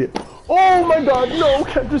bad idea. Oh my god, no,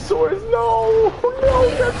 Kentrosaurus, no! No,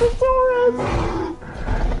 Kentrosaurus!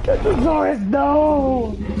 Kentrosaurus,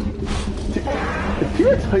 no! Is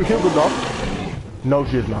T-Rex healed enough? No,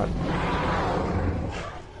 she is not.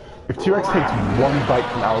 If T-Rex takes one bite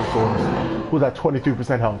from Allosaurus with that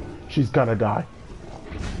 23% health, she's gonna die.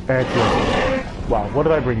 And T-Rex. Wow, what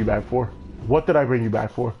did I bring you back for? What did I bring you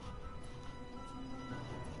back for?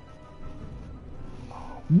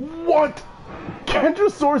 What?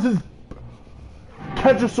 Kentrosaurus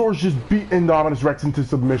just beat Indominus Rex into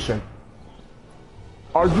submission.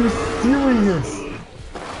 Are you serious?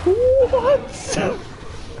 What?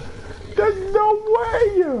 There's no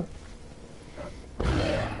way.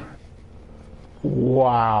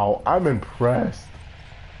 Wow, I'm impressed.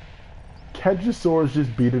 Kentrosaurus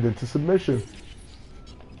just beat it into submission.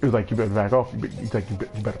 It was like, you better back off. You better back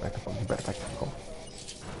off. You better back off.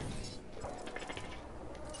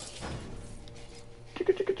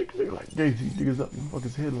 Like Daisy diggers up and fuck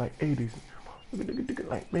his head like 80s. Look at nigga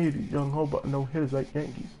like maybe young ho but no hitters like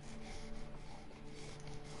Yankees.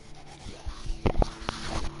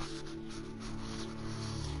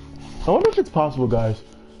 I wonder if it's possible, guys,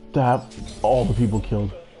 to have all the people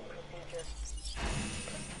killed.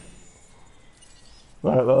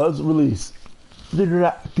 Alright, well, let's release the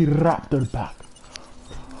Raptor pack.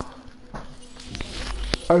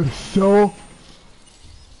 I'm so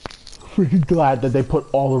freaking glad that they put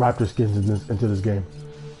all the Raptor skins into this game.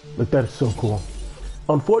 Like, that is so cool.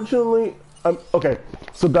 Unfortunately, okay,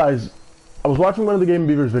 so guys, I was watching one of the Game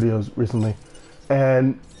Beavers videos recently,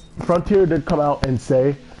 and Frontier did come out and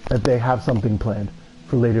say that they have something planned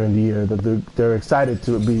for later in the year, that they're excited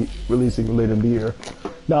to be releasing later in the year.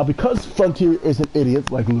 Now, because Frontier is an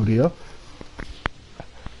idiot like Ludia,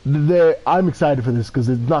 I'm excited for this because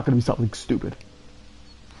it's not going to be something stupid.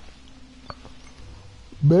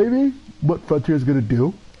 Maybe what Frontier is going to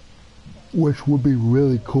do, which would be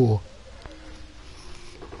really cool,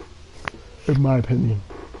 in my opinion.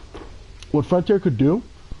 What Frontier could do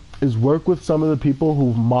is work with some of the people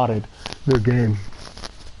who've modded their game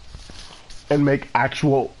and make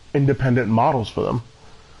actual independent models for them.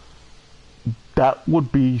 That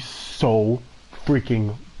would be so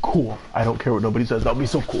freaking cool. I don't care what nobody says, that would be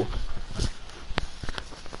so cool.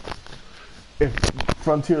 If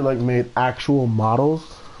Frontier like made actual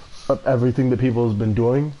models of everything that people has been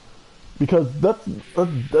doing because that's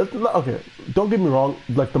not okay. Don't get me wrong.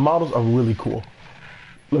 Like the models are really cool.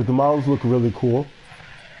 Like the models look really cool.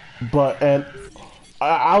 But and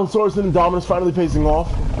Allosaurus and Indominus finally facing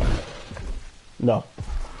off. No.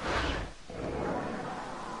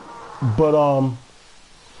 But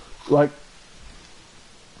like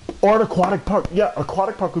or an aquatic park. Yeah,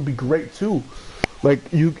 aquatic park would be great too. Like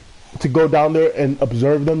you to go down there and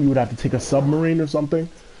observe them, you would have to take a submarine or something.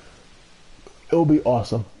 It would be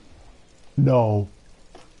awesome. No.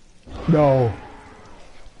 No.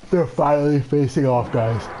 They're finally facing off,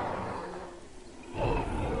 guys.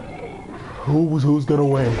 Who's gonna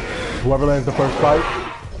win? Whoever lands the first fight,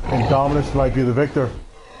 Indominus might be the victor.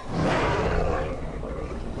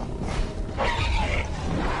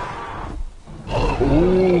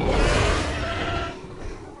 Ooh.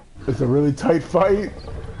 It's a really tight fight.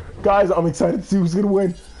 Guys, I'm excited to see who's gonna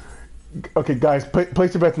win. Okay, guys,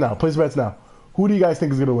 place your bets now. Place your bets now. Who do you guys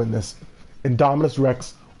think is gonna win this? Indominus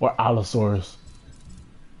Rex or Allosaurus?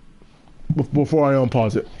 Before I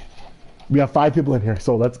unpause it. We have 5 people in here,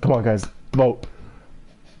 so let's come on, guys, vote.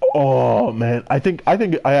 Oh man, I think I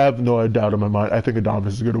have no doubt in my mind. I think Indominus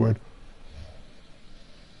is gonna win.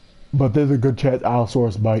 But there's a good chance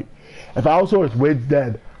Allosaurus might. If Allosaurus wins,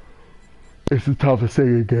 then it's the toughest thing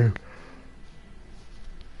in the game.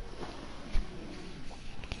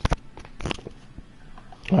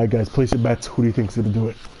 Alright guys, place your bets. Who do you think is gonna do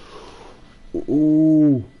it?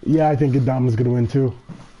 Ooh, yeah, I think Indominus is gonna win too.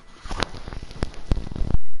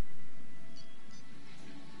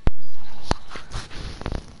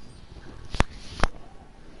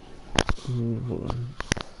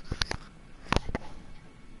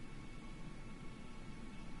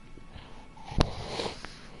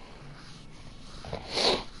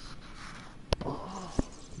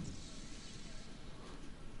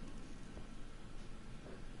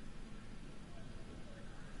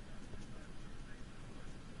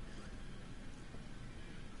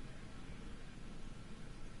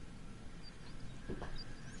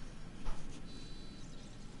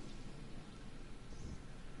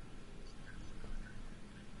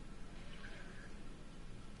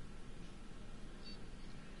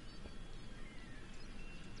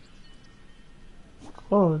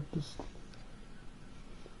 Oh, just...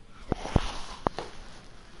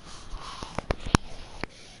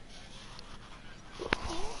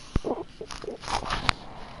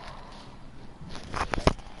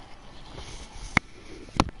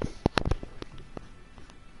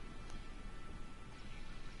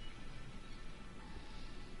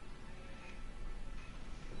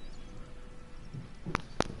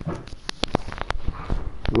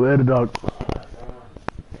 Later, dog.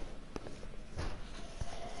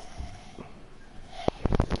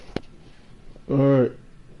 Alright.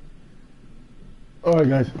 Alright,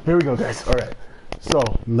 guys. Here we go, guys. Alright. So,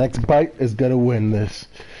 next bite is gonna win this.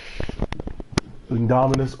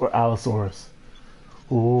 Indominus or Allosaurus.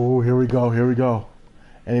 Oh, here we go. Here we go.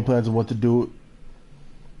 Any plans on what to do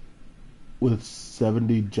with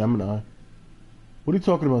 70 Gemini? What are you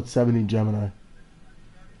talking about, 70 Gemini?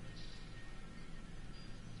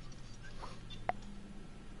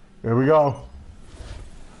 Here we go.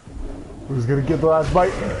 Who's gonna get the last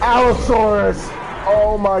bite? Allosaurus!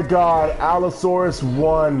 Oh my god, Allosaurus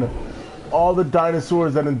won. All the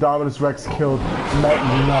dinosaurs that Indominus Rex killed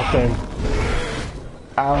meant nothing.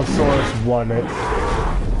 Allosaurus won it.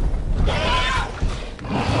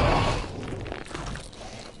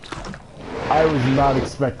 I was not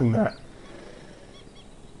expecting that.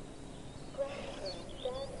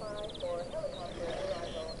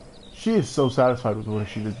 She is so satisfied with what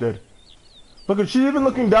she just did. Look, she's even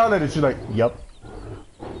looking down at it. She's like, "Yep."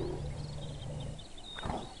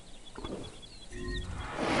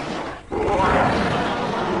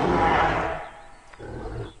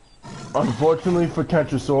 Unfortunately for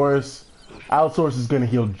Kentrosaurus, Allosaurus is going to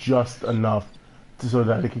heal just enough so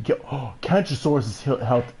that it can kill. Oh, Kentrosaurus is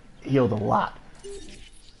healed a lot.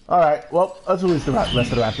 All right, well, let's release the rest of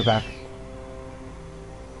the Raptor pack.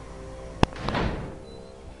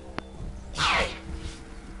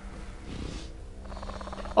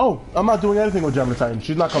 Oh, I'm not doing anything with Gemini Titan.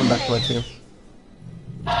 She's not coming back to my team.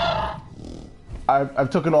 I've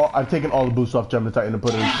taken all the boosts off Gemini Titan and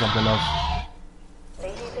put it into something else.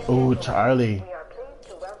 Oh, Charlie. We are pleased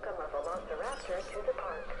to welcome a Velociraptor to the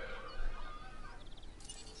park.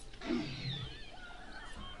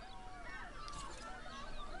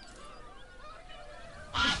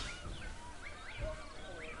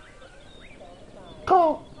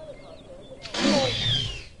 Go.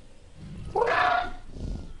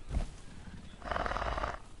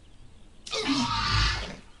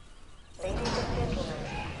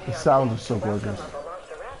 The sound is so gorgeous. Welcome a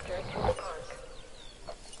Velociraptor to the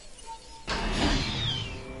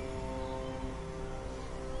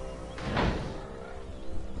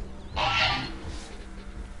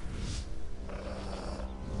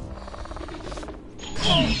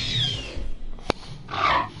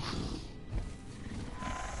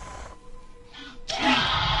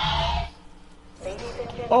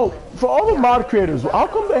Oh, for all the mod creators, how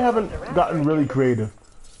come they haven't gotten really creative?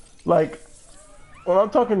 Like, when I'm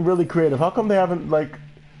talking really creative, how come they haven't, like,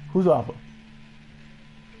 who's Alpha?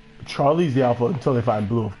 Charlie's the Alpha until they find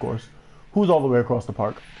Blue, of course. Who's all the way across the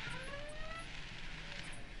park?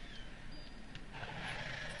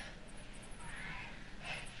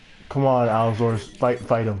 Come on, Allosaurus, fight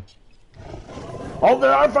him. Oh, they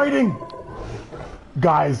are fighting!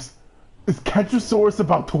 Guys, is Kentrosaurus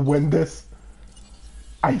about to win this?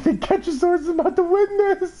 I think Kentrosaurus is about to win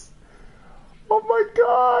this! Oh my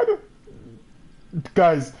god!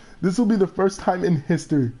 Guys, this will be the first time in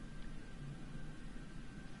history.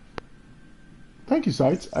 Thank you,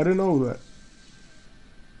 Sites. I didn't know that.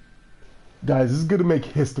 Guys, this is gonna make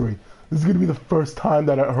history. This is gonna be the first time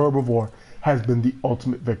that a herbivore has been the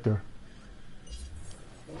ultimate victor.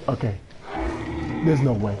 Okay. There's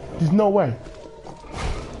no way. There's no way.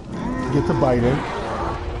 Get to bite in.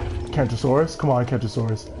 Kentrosaurus. Come on,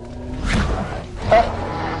 Kentrosaurus.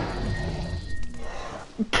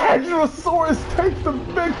 Kentrosaurus takes the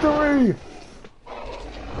victory!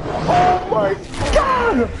 Oh my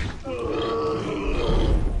god!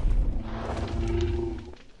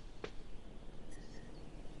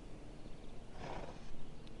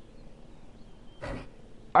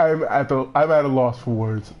 I'm at a loss for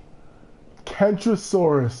words.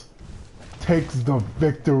 Kentrosaurus takes the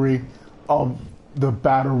victory of the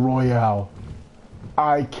Battle Royale.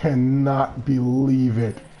 I cannot believe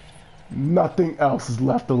it. Nothing else is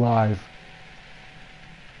left alive.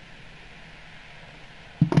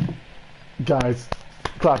 Guys,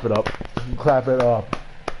 clap it up. Clap it up.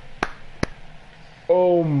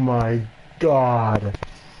 Oh my god.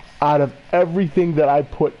 Out of everything that I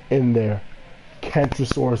put in there,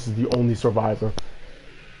 Kentrosaurus is the only survivor.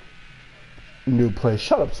 New play.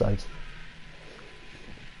 Shut up, Sites.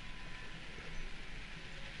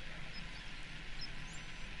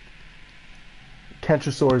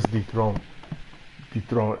 Kentrosaurus dethroned.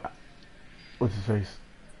 What's his face?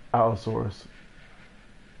 Allosaurus.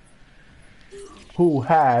 Who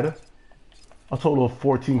had a total of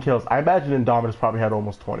 14 kills. I imagine Indominus probably had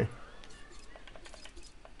almost 20.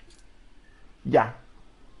 Yeah.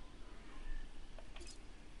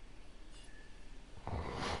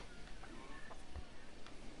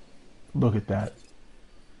 Look at that.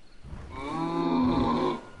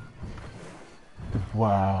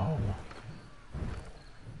 Wow.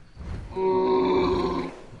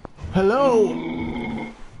 Hello,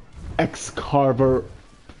 Excalibur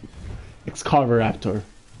Raptor.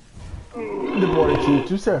 Good morning to you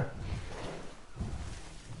too, sir.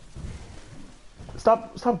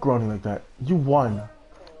 Stop groaning like that. You won,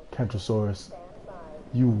 Kentrosaurus.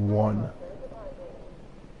 You won.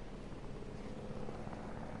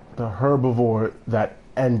 The herbivore that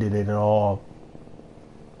ended it all.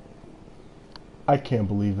 I can't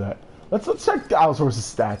believe that. Let's check the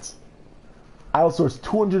Allosaurus' stats. Allosaurus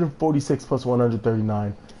 246 plus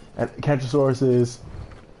 139, and Kentrosaurus is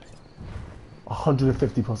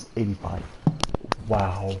 150 plus 85.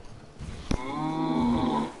 Wow.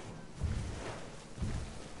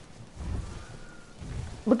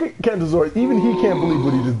 Look at Kentrosaurus. Even he can't believe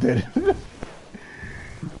what he just did.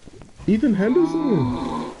 Ethan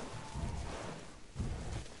Henderson.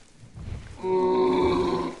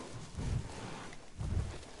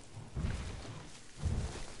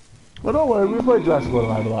 But don't worry, we played Jurassic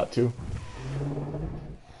Live a lot too.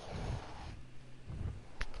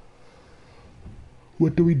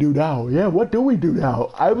 What do we do now? Yeah, what do we do now?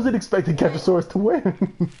 I wasn't expecting Kentrosaurus to win.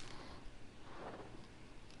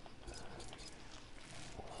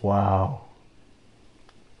 Wow.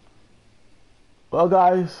 Well,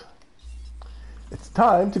 guys, it's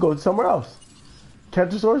time to go somewhere else.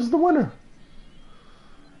 Kentrosaurus is the winner.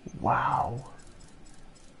 Wow.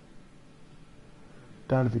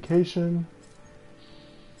 Dinification.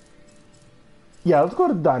 Yeah, let's go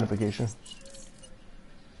to dinification.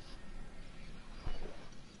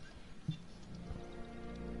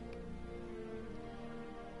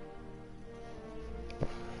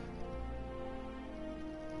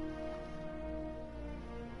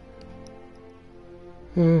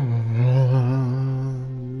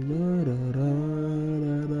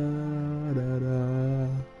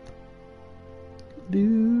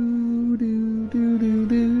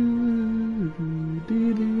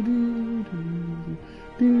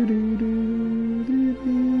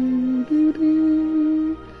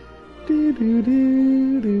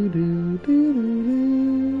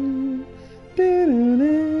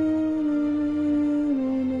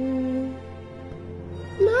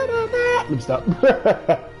 Let me stop.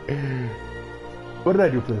 What did I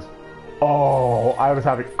do for this? Oh, I was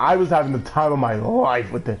having the time of my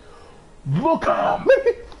life with it. Look at me.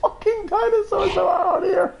 dinosaurs around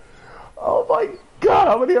here. Oh my god,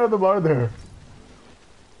 how many of them are there?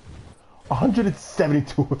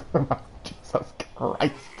 172 of them. Jesus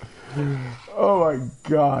Christ. Oh my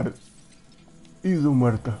god. Hizo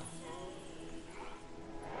muerta.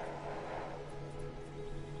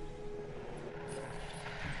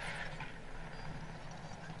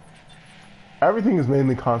 Everything is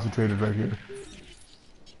mainly concentrated right here.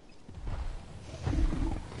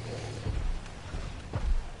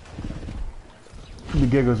 The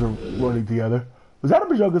gigas are running together. Was that a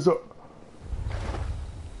Bajogasaur?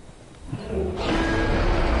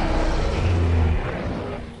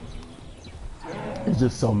 There's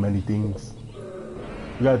just so many things.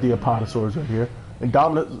 We got the Apatosaurs right here.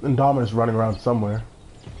 Indominus running around somewhere.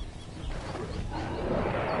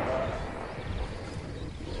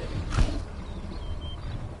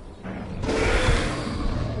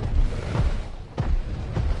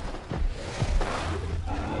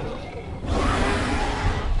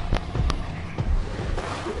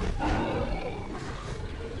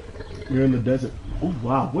 You're in the desert. Oh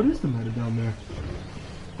wow, what is the meta down there?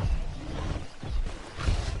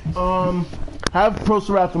 Have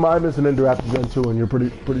Proceratomimus and Indoraptor Gen 2 and you're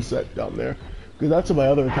pretty set down there. Because that's what my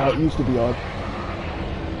other account used to be on.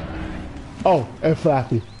 Oh, and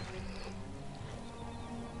Flappy.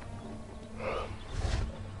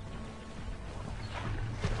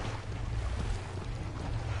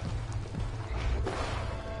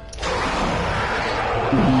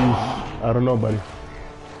 I don't know, buddy.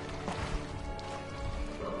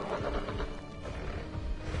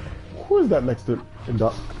 Who is that next to Is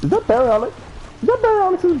that Baryonyx? Is that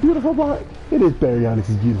Baryonyx's beautiful body? It is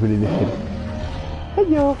Baryonyx's beautiful in the head. Hey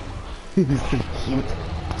yo. He's so cute.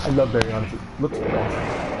 I love Baryonyx. Looks awesome.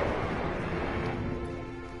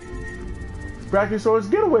 Brachiosaurus,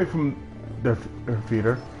 get away from their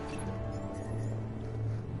feeder.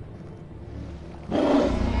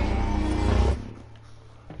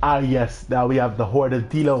 Ah yes, now we have the horde of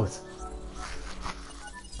Dilos.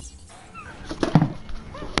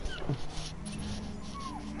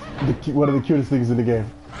 One of the cutest things in the game.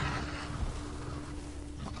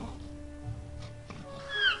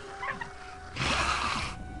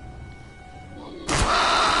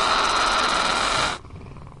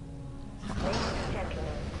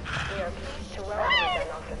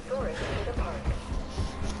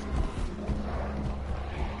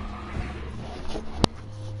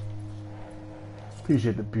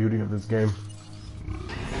 Appreciate the beauty of this game.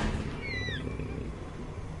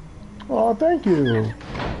 Oh, thank you.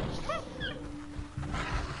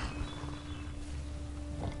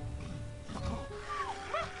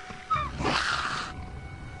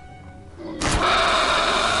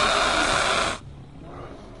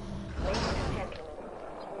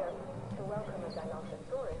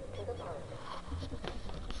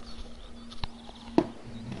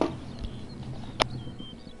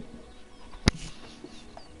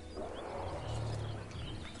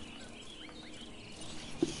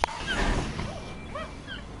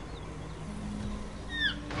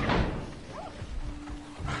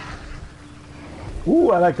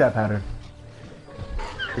 Ooh, I like that pattern.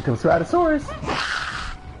 Here comes Ceratosaurus.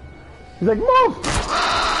 He's like, move!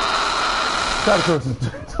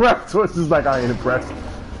 Ceratosaurus is like, I ain't impressed.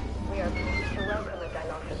 We are pleased to welcome a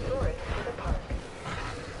Dilophosaurus to the park.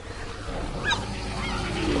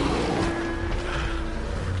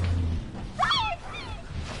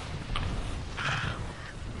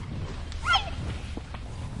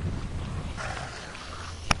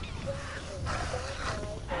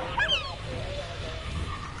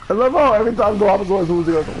 I love how every time Dilophosaurus moves,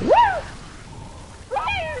 he goes, woo!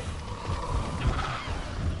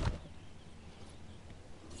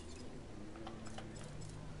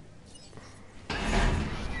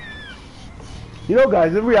 You know,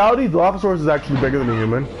 guys, in reality, Dilophosaurus is actually bigger than a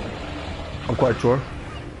human. I'm quite sure.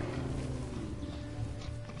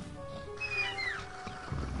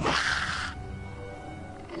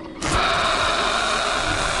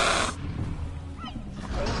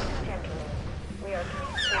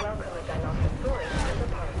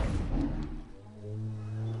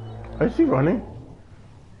 Is he running?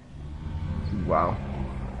 Wow.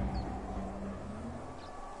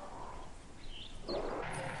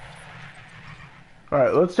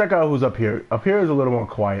 Alright, let's check out who's up here. Up here is a little more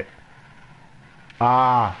quiet.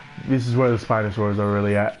 Ah, this is where the Spinosaurs are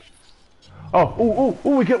really at. Oh,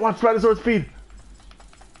 ooh, we can't watch Spinosaurs feed.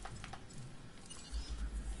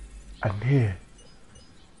 And here,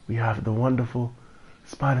 we have the wonderful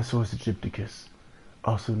Spinosaurus aegypticus,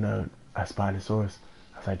 also known as Spinosaurus,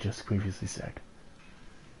 as I just previously said.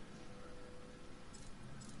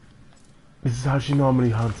 This is how she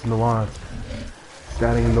normally hunts in the wilds.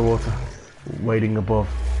 standing in the water, waiting above.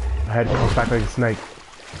 My head comes back like a snake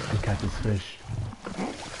and catches fish.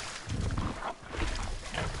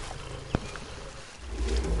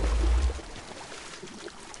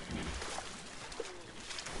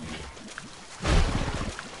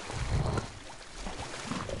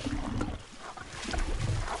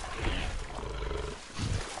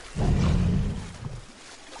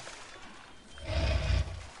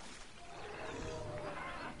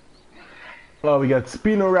 Oh, we got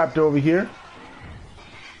Spinoraptor over here.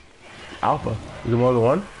 Alpha. Is there more than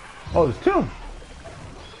one? Oh, there's two.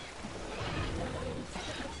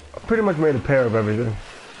 I pretty much made a pair of everything.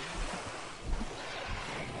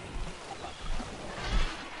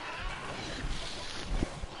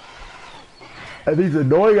 And these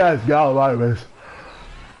annoying ass Gallimimus.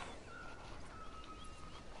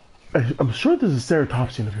 I'm sure there's a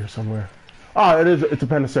Ceratopsian up here somewhere. Ah, it is. It's a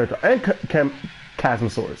Pentaceratops and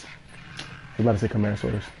Chasmosaurus. I was about to say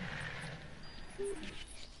Camarasaurus.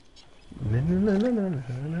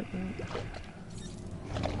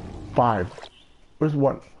 Five. Where's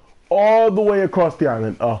one? All the way across the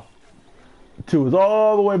island. Oh. Two is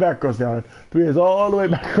all the way back across the island. Three is all the way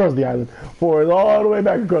back across the island. Four is all the way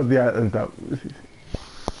back across the island.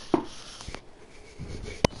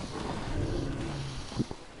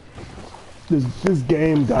 This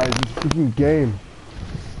game, guys. This freaking game.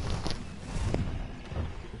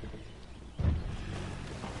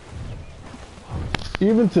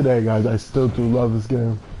 Even today, guys, I still do love this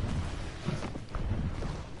game.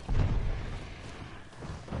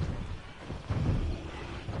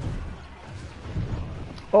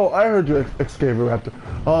 Oh, I heard you, Excavator Raptor.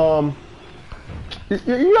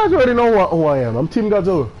 You guys already know who I am. I'm Team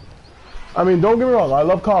Godzilla. I mean, don't get me wrong, I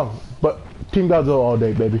love Kong, but Team Godzilla all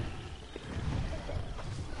day, baby.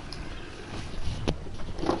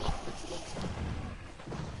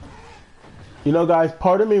 You know, guys,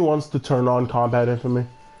 part of me wants to turn on combat infamy,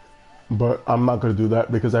 but I'm not going to do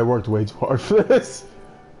that because I worked way too hard for this.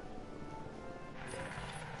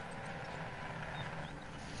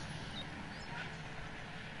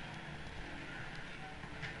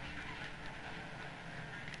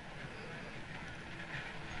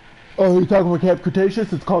 Oh, you're talking about Camp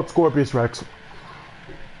Cretaceous? It's called Scorpius Rex.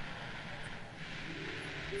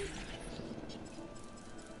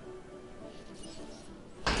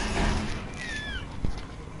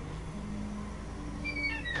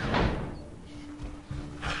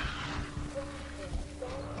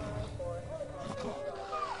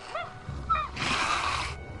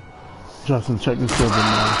 Justin, check this server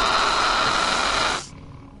now.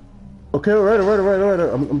 Okay, alright.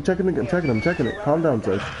 I'm checking it. Calm down,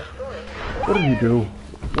 Judge. What did you do?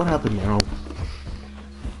 What happened now?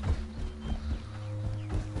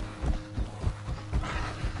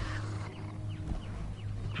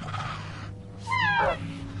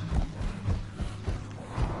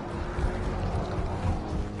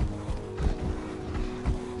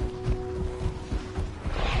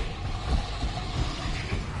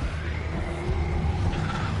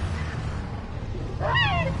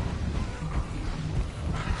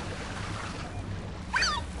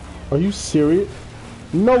 Are you serious?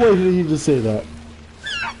 No way did he just say that.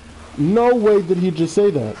 No way did he just say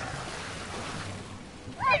that.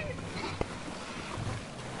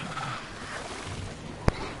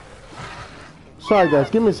 Sorry guys,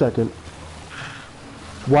 give me a second.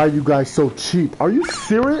 Why are you guys so cheap? Are you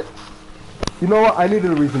serious? You know what? I needed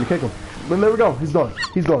a reason to kick him. But there we go. He's gone.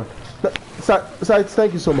 He's gone. Sides,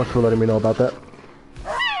 thank you so much for letting me know about that.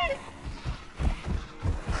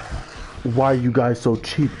 Why are you guys so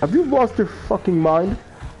cheap? Have you lost your fucking mind?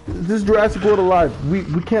 This is Jurassic World Alive. We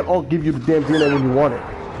can't all give you the damn DNA when you want it.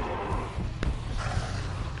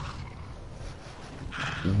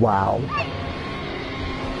 Wow.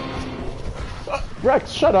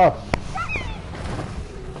 Rex, shut up.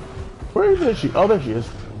 Where is she? Oh, there she is.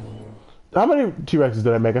 How many T-Rexes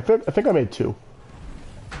did I make? I think I made 2.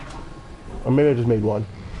 Or maybe I just made 1.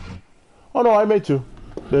 Oh no, I made 2.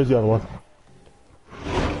 There's the other one.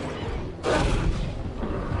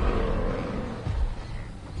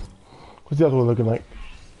 What's the other one looking like?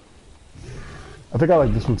 I think I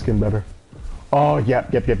like this one's skin better. Oh, yep.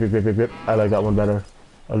 I like that one better.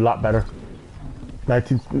 A lot better.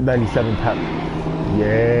 1997 tap.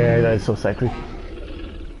 Yeah, that is so sexy.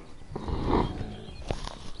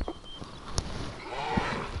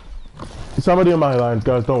 Somebody in my lines,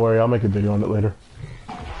 guys, don't worry, I'll make a video on it later.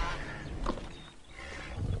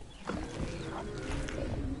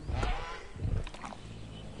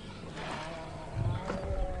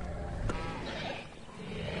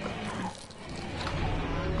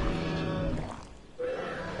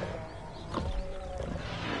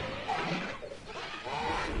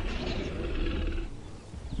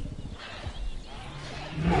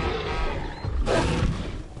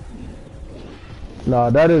 Nah,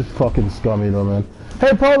 that is fucking scummy though, man.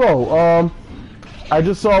 Hey, Polo, I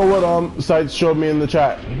just saw what, Sites showed me in the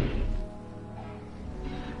chat.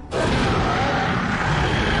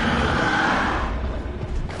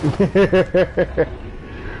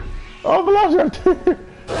 Oh, Velociraptor!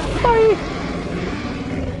 Bye!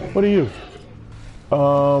 What are you?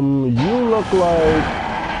 You look like...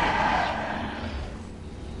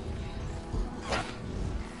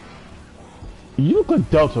 You look like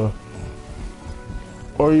Delta.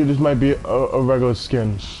 Or you just might be a regular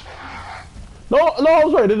skin. No, I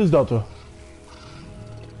was right, it is Delta.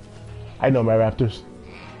 I know my raptors.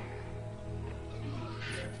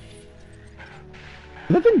 Is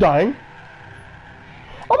that thing dying?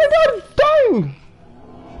 Oh my god, it's dying!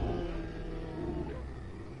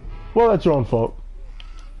 Well, that's your own fault.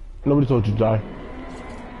 Nobody told you to die.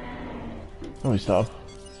 Let me stop.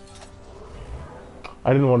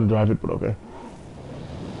 I didn't want to drive it, but okay.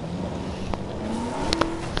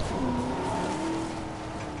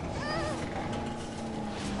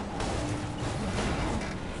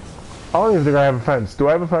 I don't even think I have a fence. Do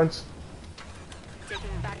I have a fence? Taking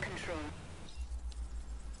back control.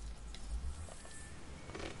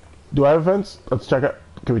 Do I have a fence? Let's check it.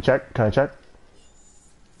 Can we check? Can I check?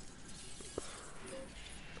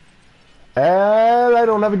 And I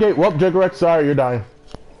don't have a gate. Whoop, Jiggerex, sorry, you're dying.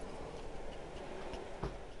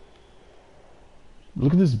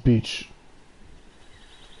 Look at this beach.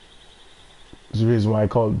 There's a reason why I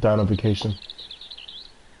call it down on vacation.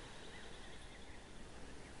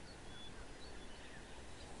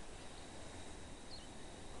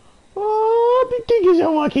 Oh, the tigers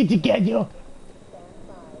are walking together.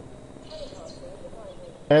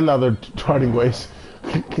 And now they're parting ways.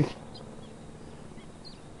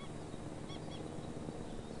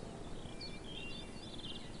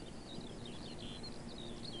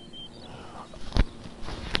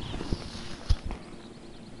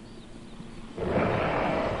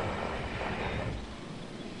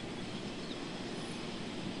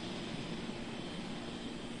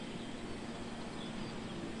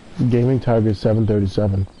 Gaming Tiger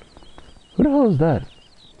 737. Who the hell is that?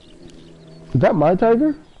 Is that my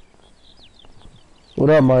tiger? What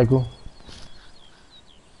up, Michael?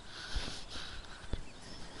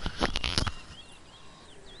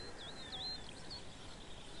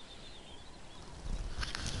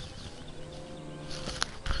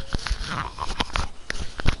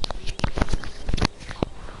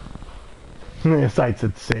 Site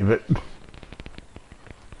said save it.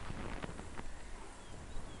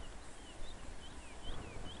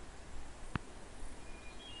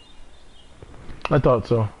 I thought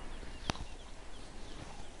so.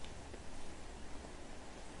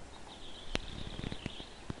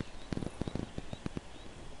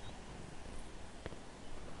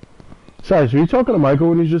 Sorry, were you talking to Michael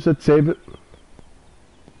when you just said save it?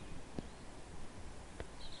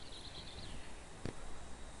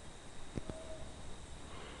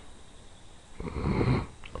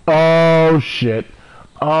 Oh shit.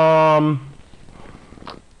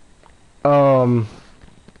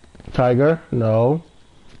 Tiger, no.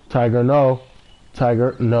 Tiger, no.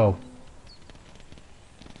 Tiger, no.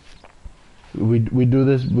 We do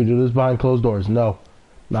this behind closed doors. No.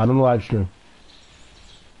 Not on the live stream.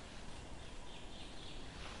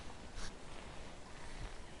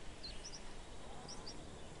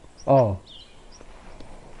 Oh.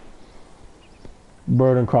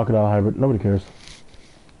 Bird and crocodile hybrid. Nobody cares.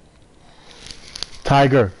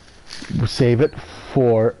 Tiger. Save it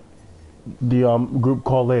for the group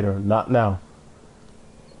call later, not now.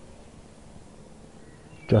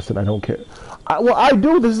 Justin, I don't care. Well, I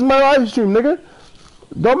do. This is my live stream, nigga.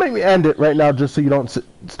 Don't make me end it right now just so you don't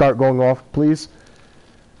start going off, please.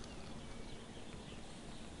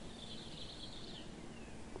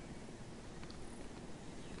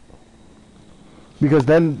 Because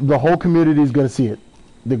then the whole community is going to see it.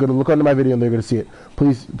 They're going to look under my video and they're going to see it.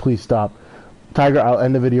 Please stop. Tiger, I'll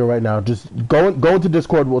end the video right now. Just go into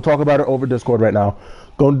Discord. We'll talk about it over Discord right now.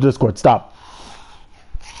 Go into Discord. Stop.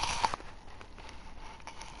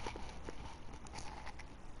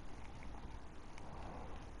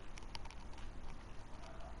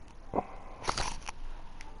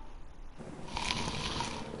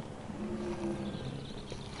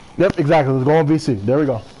 Yep, exactly. Let's go on VC. There we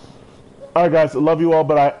go. All right, guys. I love you all,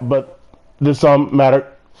 but this matter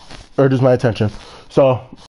urges my attention. So.